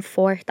came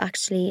fourth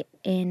actually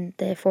in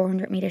the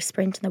 400 metre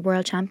sprint in the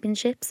World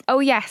Championships. Oh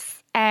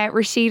yes,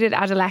 Rashida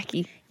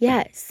Adelecki.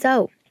 Yeah,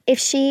 so if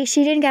she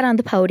didn't get on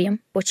the podium,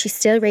 but she's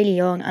still really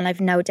young, and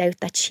I've no doubt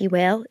that she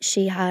will.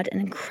 She had an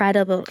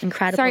incredible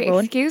Sorry,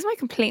 run. excuse my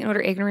complete and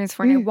utter ignorance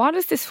for now. What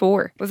is this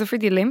for? Was it for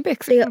the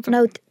Olympics or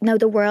something? No,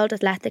 the World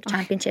Athletic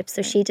Championships.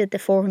 So she did the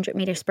 400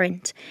 metre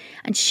sprint,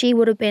 and she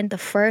would have been the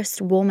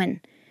first woman,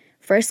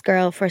 first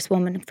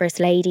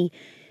lady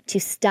to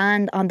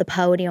stand on the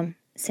podium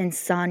since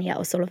Sonia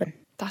O'Sullivan.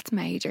 That's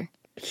major.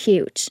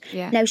 Huge.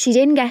 Yeah. Now she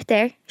didn't get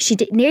there. She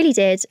nearly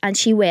did, and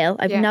she will.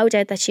 I've Yeah. no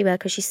doubt that she will,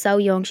 because she's so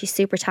young. She's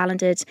super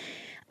talented,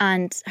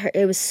 and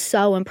it was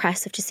so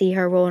impressive to see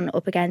her run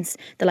up against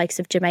the likes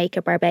of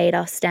Jamaica,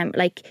 Barbados,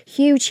 like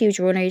huge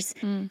runners.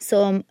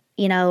 Some,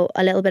 you know,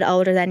 a little bit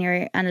older than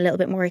her and a little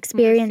bit more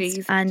experienced,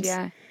 Seasoned,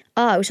 and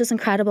it was just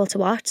incredible to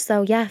watch.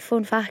 So yeah,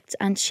 fun fact.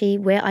 And she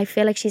will. I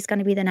feel like she's going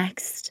to be the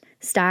next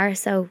star.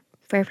 So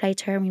fair play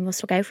to her. We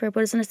must look out for her.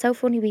 But isn't it so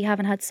funny we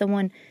haven't had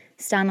someone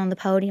stand on the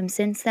podium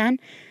since then?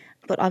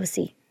 But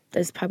obviously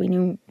there's probably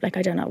new, like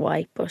I don't know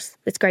why, but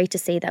it's great to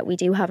see that we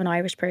do have an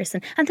Irish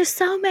person. And there's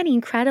so many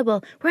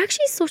incredible, we're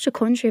actually such a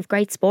country of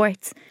great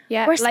sports.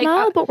 Yeah, we're like,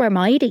 small but we're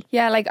mighty.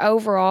 Yeah, like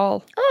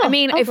overall. I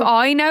mean, if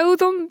I know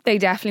them, they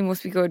definitely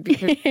must be good,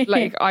 because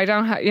like I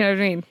don't have, you know what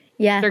I mean?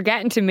 Yeah. They're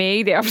getting to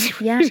me. They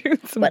obviously Yeah. doing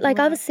something. But like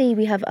obviously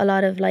we have a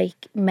lot of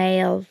like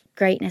male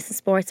greatness in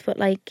sports, but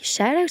like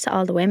shout out to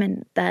all the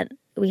women that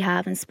we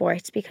have in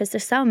sports, because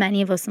there's so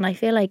many of us, and I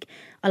feel like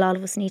a lot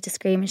of us need to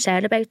scream and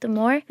shout about them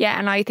more. Yeah,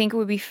 and I think it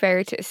would be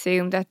fair to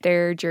assume that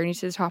their journey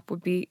to the top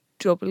would be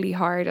doubly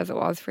hard as it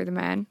was for the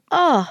men.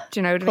 Oh, do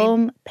you know what I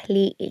mean?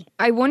 Completely.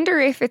 I wonder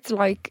if it's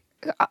like,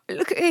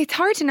 look, it's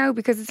hard to know,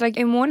 because it's like,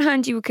 in one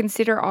hand you would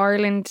consider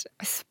Ireland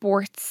a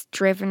sports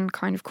driven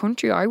kind of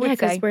country, I would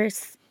say. Yeah, because we're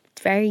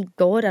very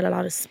good at a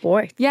lot of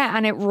sports. Yeah,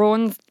 and it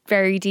runs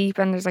very deep,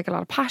 and there's like a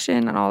lot of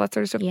passion and all that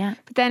sort of stuff. Yeah.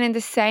 But then in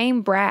the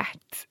same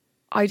breath,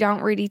 I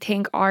don't really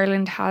think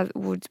Ireland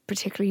would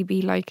particularly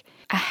be like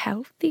a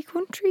healthy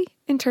country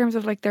in terms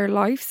of like their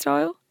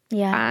lifestyle.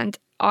 Yeah. And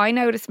I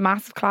noticed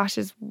massive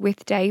clashes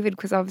with David,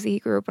 because obviously he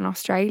grew up in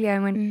Australia,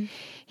 and when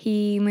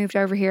he moved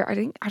over here, I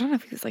don't know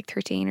if he was like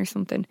 13 or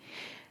something,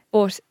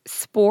 but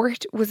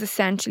sport was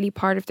essentially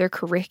part of their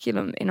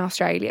curriculum in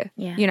Australia.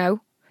 Yeah. You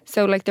know?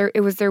 So like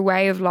it was their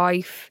way of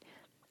life.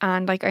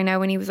 And like I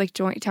know when he was like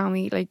telling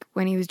me like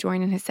when he was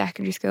joining his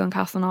secondary school in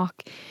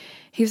Castleknock,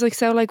 he was like,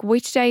 so like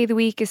which day of the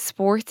week is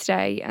sports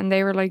day? And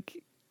they were like,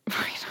 what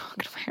are you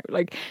talking about?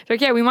 Like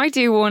yeah, we might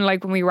do one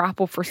like when we wrap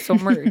up for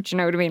summer. Do you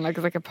know what I mean? Like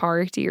it's like a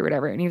party or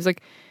whatever. And he was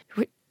like,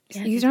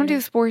 you don't do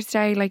sports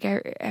day like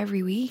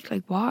every week?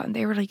 Like what? And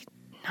they were like,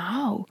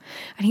 no.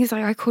 And he was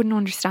like, I couldn't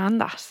understand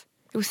that.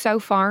 It was so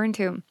foreign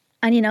to him.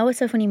 And you know what's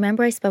so funny?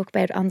 Remember I spoke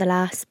about on the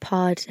last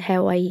pod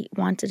how I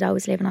wanted to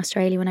always live in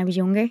Australia when I was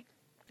younger?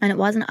 And it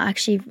wasn't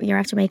actually, you're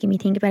after making me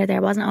think about it there,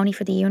 it wasn't only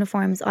for the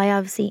uniforms. I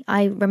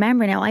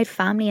remember now, I had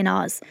family in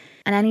Oz,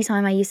 and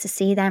anytime I used to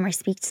see them or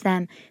speak to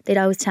them, they'd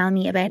always tell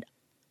me about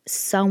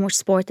so much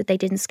sport that they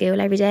did in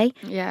school every day.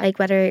 Yeah. Like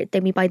whether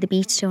they'd be by the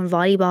beach doing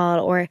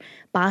volleyball or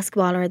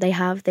basketball, or they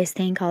have this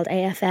thing called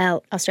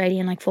AFL,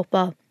 Australian like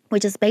football,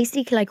 which is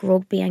basically like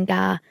rugby and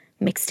GA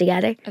mixed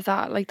together. Is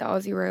that like the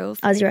Aussie rules?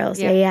 Aussie rules,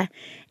 yeah.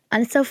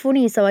 And it's so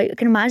funny. So I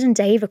can imagine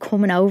David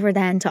coming over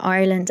then to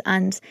Ireland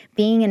and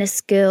being in a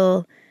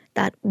school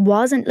that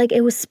wasn't like,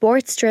 it was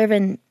sports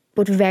driven,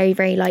 but very,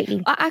 very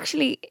lightly.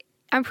 Actually,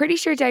 I'm pretty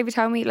sure David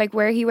told me like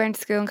where he went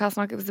to school in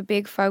Castleknock, it was a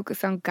big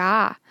focus on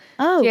GA.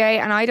 Oh.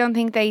 Yeah, and I don't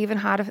think they even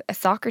had a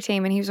soccer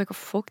team, and he was like, oh,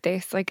 fuck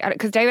this. Like,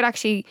 because David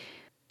actually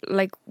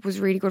like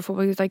was really good at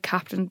football. He was like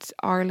captained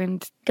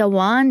Ireland. Go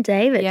on,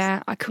 David.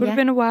 Yeah, I could have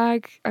been a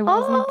wag. I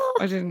wasn't.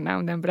 I didn't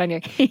know then, but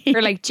anyway,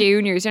 for like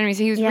juniors, you know what I mean?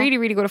 So he was really,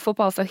 really good at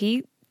football. So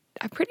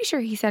I'm pretty sure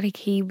he said like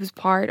he was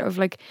part of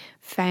like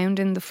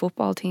founding the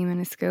football team in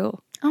his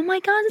school. Oh my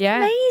God,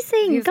 it's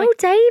amazing. Go like,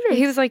 David.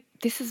 He was like,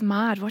 this is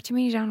mad. What do you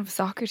mean you don't have a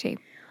soccer team?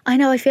 I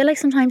know, I feel like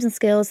sometimes in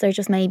schools there's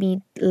just maybe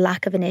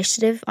lack of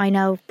initiative. I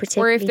know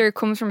particularly. Or if there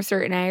comes from a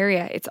certain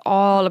area, it's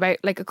all about,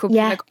 like it could be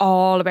like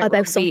all about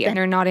rugby something. and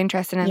they're not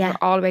interested in it.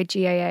 They're all about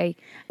GAA.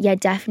 Yeah,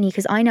 definitely.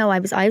 Because I know I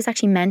was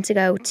actually meant to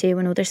go to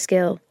another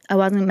school. I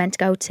wasn't meant to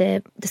go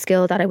to the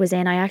school that I was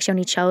in. I actually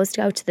only chose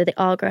to go to the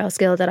all-girls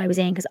school that I was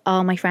in because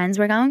all my friends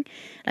were going.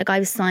 Like I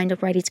was signed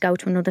up ready to go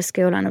to another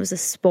school, and it was a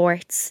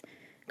sports,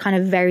 kind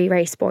of very,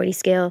 very sporty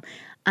school.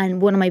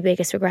 And one of my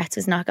biggest regrets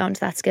was not going to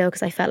that school,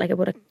 because I felt like it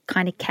would have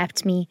kind of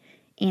kept me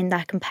in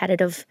that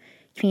competitive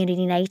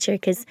community nature.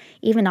 Because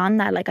even on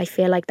that, like I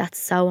feel like that's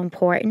so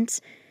important.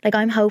 Like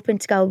I'm hoping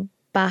to go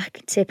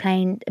back to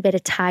playing a bit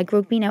of tag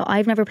rugby. Now,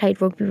 I've never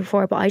played rugby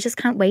before, but I just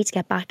can't wait to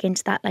get back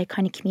into that like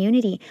kind of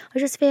community. I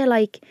just feel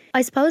like,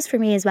 I suppose for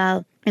me as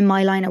well, in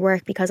my line of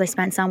work, because I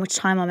spend so much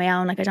time on my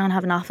own, like I don't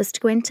have an office to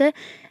go into.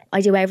 I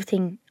do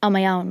everything on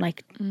my own.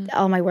 Like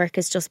all my work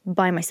is just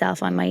by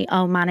myself. I'm my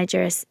own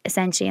manager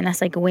essentially,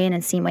 unless I go in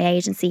and see my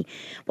agency.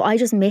 But I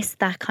just miss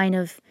that kind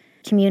of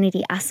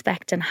community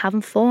aspect and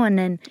having fun.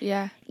 And,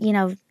 you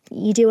know,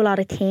 you do a lot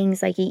of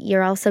things. Like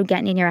you're also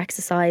getting in your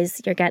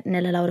exercise. You're getting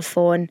in a load of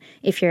fun.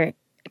 If you're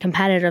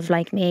competitive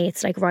like me,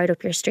 it's like right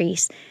up your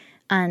street.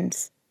 And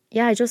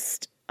yeah,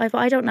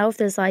 I don't know if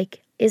there's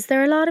like, is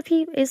there a lot of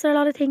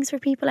things for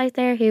people out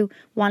there who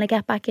want to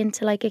get back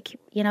into like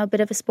a bit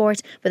of a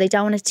sport, but they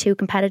don't want it too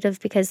competitive?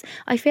 Because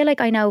I feel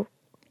like I know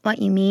what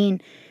you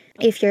mean.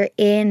 If you're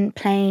in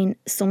playing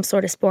some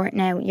sort of sport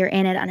now, you're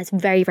in it and it's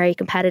very, very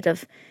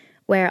competitive,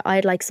 where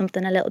I'd like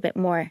something a little bit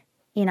more,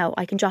 you know,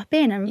 I can drop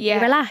in and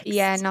relax.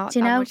 Yeah, not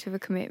that much of a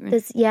commitment.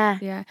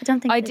 I don't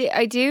think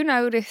I do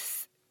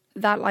notice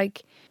that,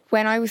 like,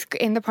 when I was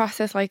in the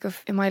process, like,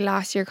 of in my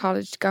last year of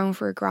college, going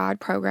for a grad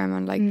program,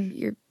 and like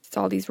it's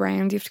all these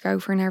rounds you have to go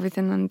for and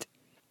everything, and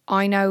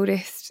I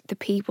noticed the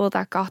people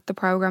that got the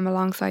program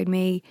alongside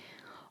me,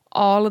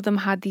 all of them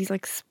had these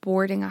like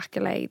sporting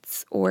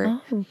accolades,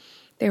 or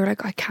they were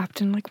like, I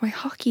captain like my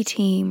hockey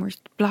team, or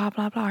blah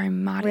blah blah,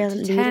 I'm mad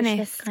at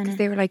tennis, because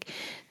they were like,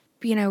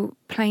 you know,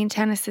 playing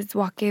tennis is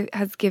what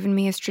has given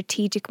me a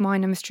strategic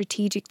mind. I'm a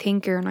strategic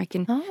thinker, and I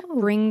can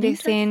bring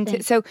this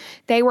in. So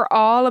they were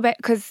all about,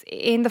 because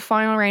in the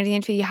final round of the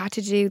interview, you had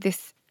to do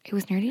this. It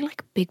was nearly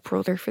like Big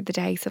Brother for the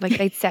day. So like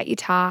they'd set you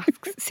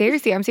tasks.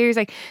 Seriously, I'm serious.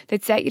 Like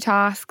they'd set you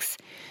tasks,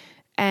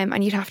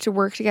 and you'd have to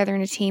work together in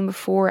a team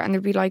before. And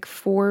there'd be like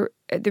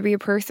there'd be a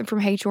person from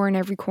HR in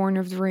every corner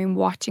of the room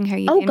watching how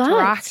you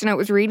interact. And it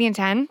was really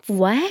intense.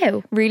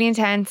 Wow. Really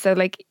intense. So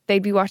like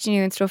they'd be watching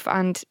you and stuff,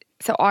 and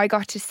so I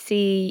got to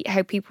see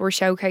how people were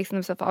showcasing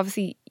themselves.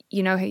 Obviously,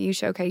 you know how you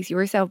showcase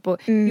yourself, but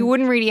you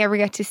wouldn't really ever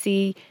get to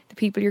see the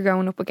people you're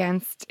going up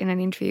against in an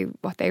interview,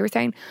 what they were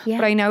saying. Yeah.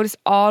 But I noticed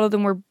all of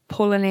them were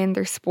pulling in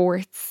their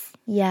sports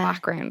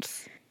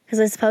backgrounds. Because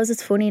I suppose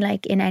it's funny,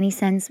 like in any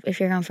sense, if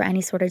you're going for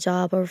any sort of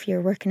job, or if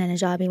you're working in a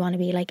job, you want to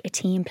be like a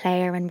team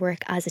player and work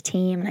as a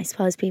team. And I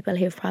suppose people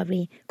who've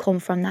probably come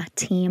from that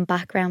team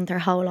background their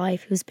whole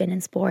life, who's been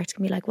in sport,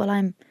 can be like, well,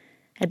 I'm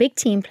a big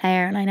team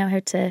player and I know how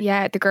to...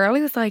 Yeah, the girl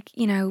who was like,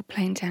 you know,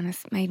 playing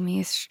tennis made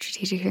me a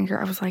strategic thinker.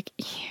 I was like,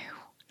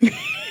 ew.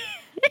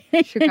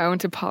 You should go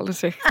into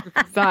politics,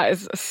 because that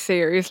is a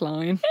serious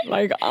line.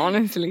 Like,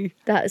 honestly.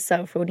 That is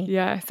so funny.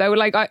 Yeah. So,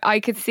 like, I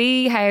could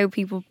see how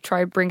people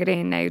try to bring it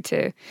in now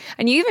too.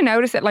 And you even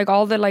notice that, like,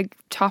 all the, like,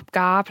 top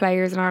GA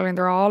players in Ireland,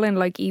 they're all in,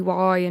 like,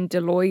 EY and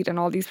Deloitte and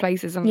all these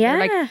places. And they're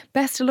like,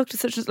 best of luck to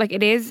such... Like,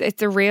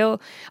 it's a real...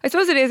 I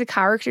suppose it is a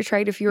character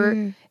trait. If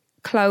you're...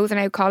 closing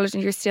out college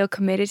and you're still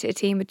committed to a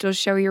team, it does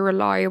show you're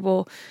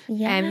reliable.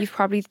 You've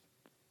probably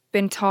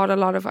been taught a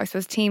lot of, I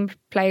suppose, team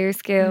player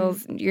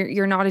skills.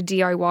 You're not a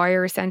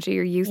DIYer, essentially.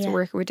 You're used to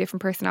working with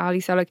different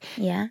personalities, so like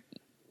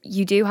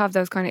you do have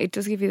those kind of, it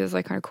does give you those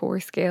like kind of core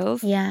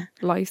skills,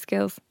 life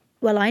skills.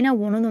 Well, I know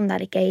one of them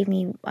that it gave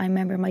me. I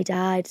remember my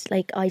dad,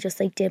 like, I just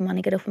like didn't want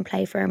to get up and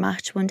play for a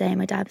match one day, and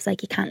my dad was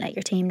like, you can't let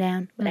your team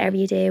down. Whatever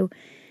you do,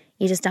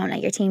 you just don't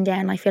let your team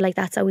down. I feel like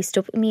that's always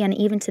stuck with me, and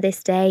even to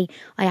this day,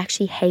 I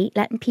actually hate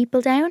letting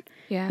people down.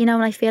 Yeah. You know,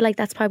 and I feel like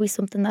that's probably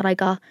something that I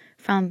got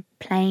from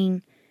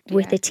playing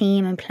with a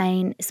team and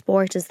playing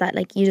sport, is that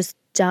like you just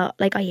don't,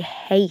 like, I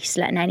hate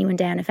letting anyone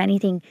down. If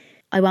anything,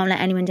 I won't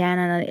let anyone down,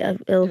 and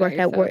it'll work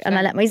out, and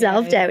I let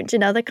myself down. Do you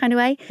know, that kind of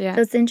way? Yeah.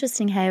 So it's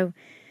interesting how,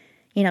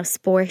 you know,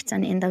 sport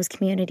and in those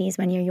communities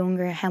when you're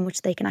younger, how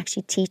much they can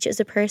actually teach as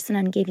a person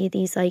and give you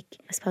these, like,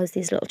 I suppose,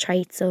 these little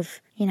traits of,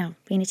 you know,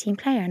 being a team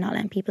player, not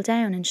letting people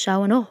down and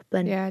showing up.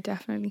 And yeah,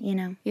 definitely. You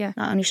know,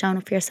 not only showing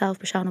up for yourself,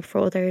 but showing up for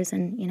others,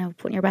 and, you know,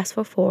 putting your best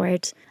foot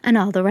forward and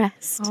all the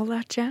rest. All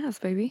that jazz,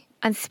 baby.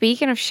 And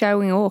speaking of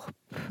showing up,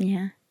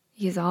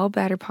 yous all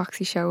better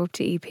poxy show up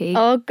to EP.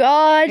 Oh,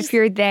 God. If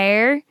you're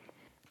there,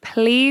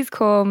 please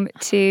come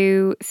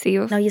to see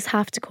us. No, yous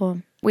have to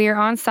come. We are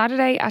on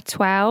Saturday at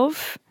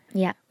 12.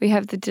 Yeah. We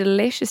have the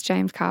delicious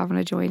James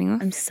Kavanagh joining us.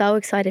 I'm so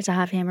excited to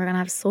have him. We're going to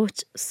have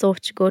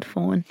such good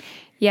fun.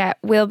 Yeah,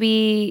 we'll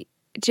be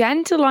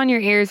gentle on your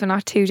ears, but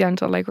not too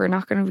gentle. Like, we're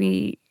not going to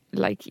be,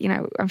 like, you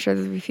know, I'm sure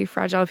there'll be a few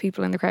fragile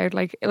people in the crowd.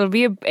 Like, it'll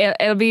be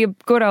a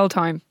good old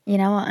time. You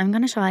know what? I'm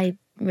going to try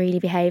really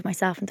behave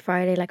myself on the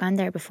Friday. Like, I'm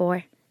there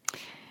before.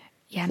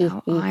 Yeah,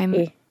 no,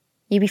 I'm...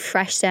 You be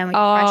fresh down with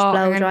your fresh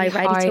blow dry,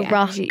 ready to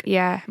rock.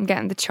 Yeah, I'm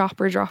getting the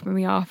chopper dropping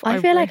me off. I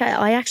feel like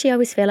I actually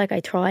always feel like I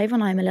thrive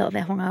when I'm a little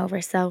bit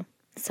hungover.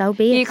 So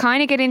be it. You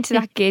kind of get into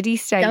that giddy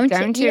state,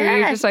 don't you? Yeah,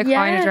 you're just like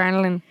high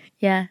adrenaline.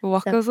 Yeah.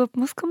 What goes up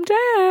must come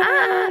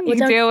down. You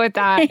can deal with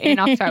that in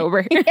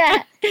October.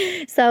 Yeah.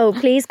 So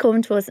please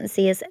come to us and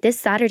see us this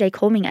Saturday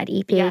coming at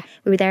EP. Yeah.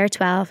 We were there at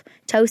 12.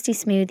 Toasty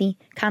smoothie,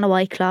 can of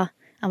White Claw,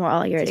 and we're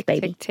all yours, tick,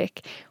 baby. Tick,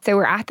 tick. So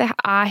we're at the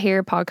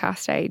Here podcast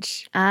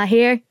stage.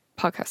 Here.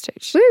 Podcast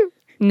stage. Woo.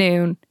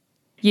 Noon.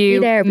 You,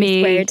 there,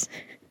 me,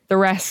 the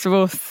rest of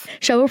us.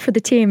 Show up for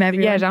the team,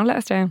 everyone. Yeah, don't let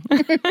us down.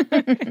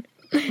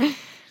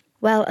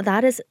 Well,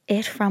 that is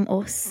it from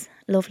us,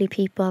 lovely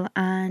people.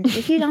 And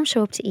if you don't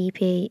show up to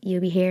EP, you'll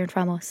be hearing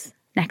from us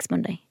next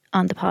Monday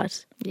on the pod.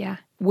 Yeah,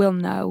 we'll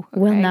know.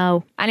 We'll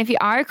know. And if you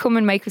are, come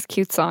and make us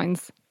cute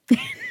signs.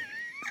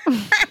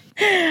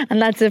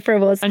 And that's it for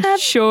us. And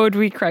should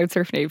we crowd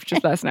surf Niamh?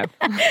 Just let us know.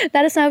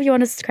 Let us know if you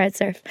want us to crowd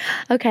surf.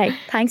 Okay,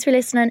 thanks for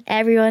listening,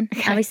 everyone.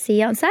 And we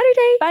see you on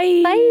Saturday.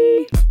 Bye.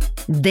 Bye.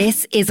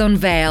 This is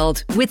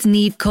Unveiled with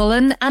Niamh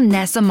Cullen and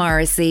Nessa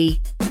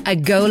Morrissey, a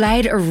Go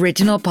Loud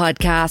original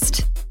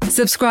podcast.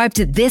 Subscribe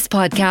to this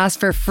podcast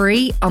for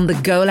free on the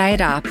Go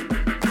Loud app.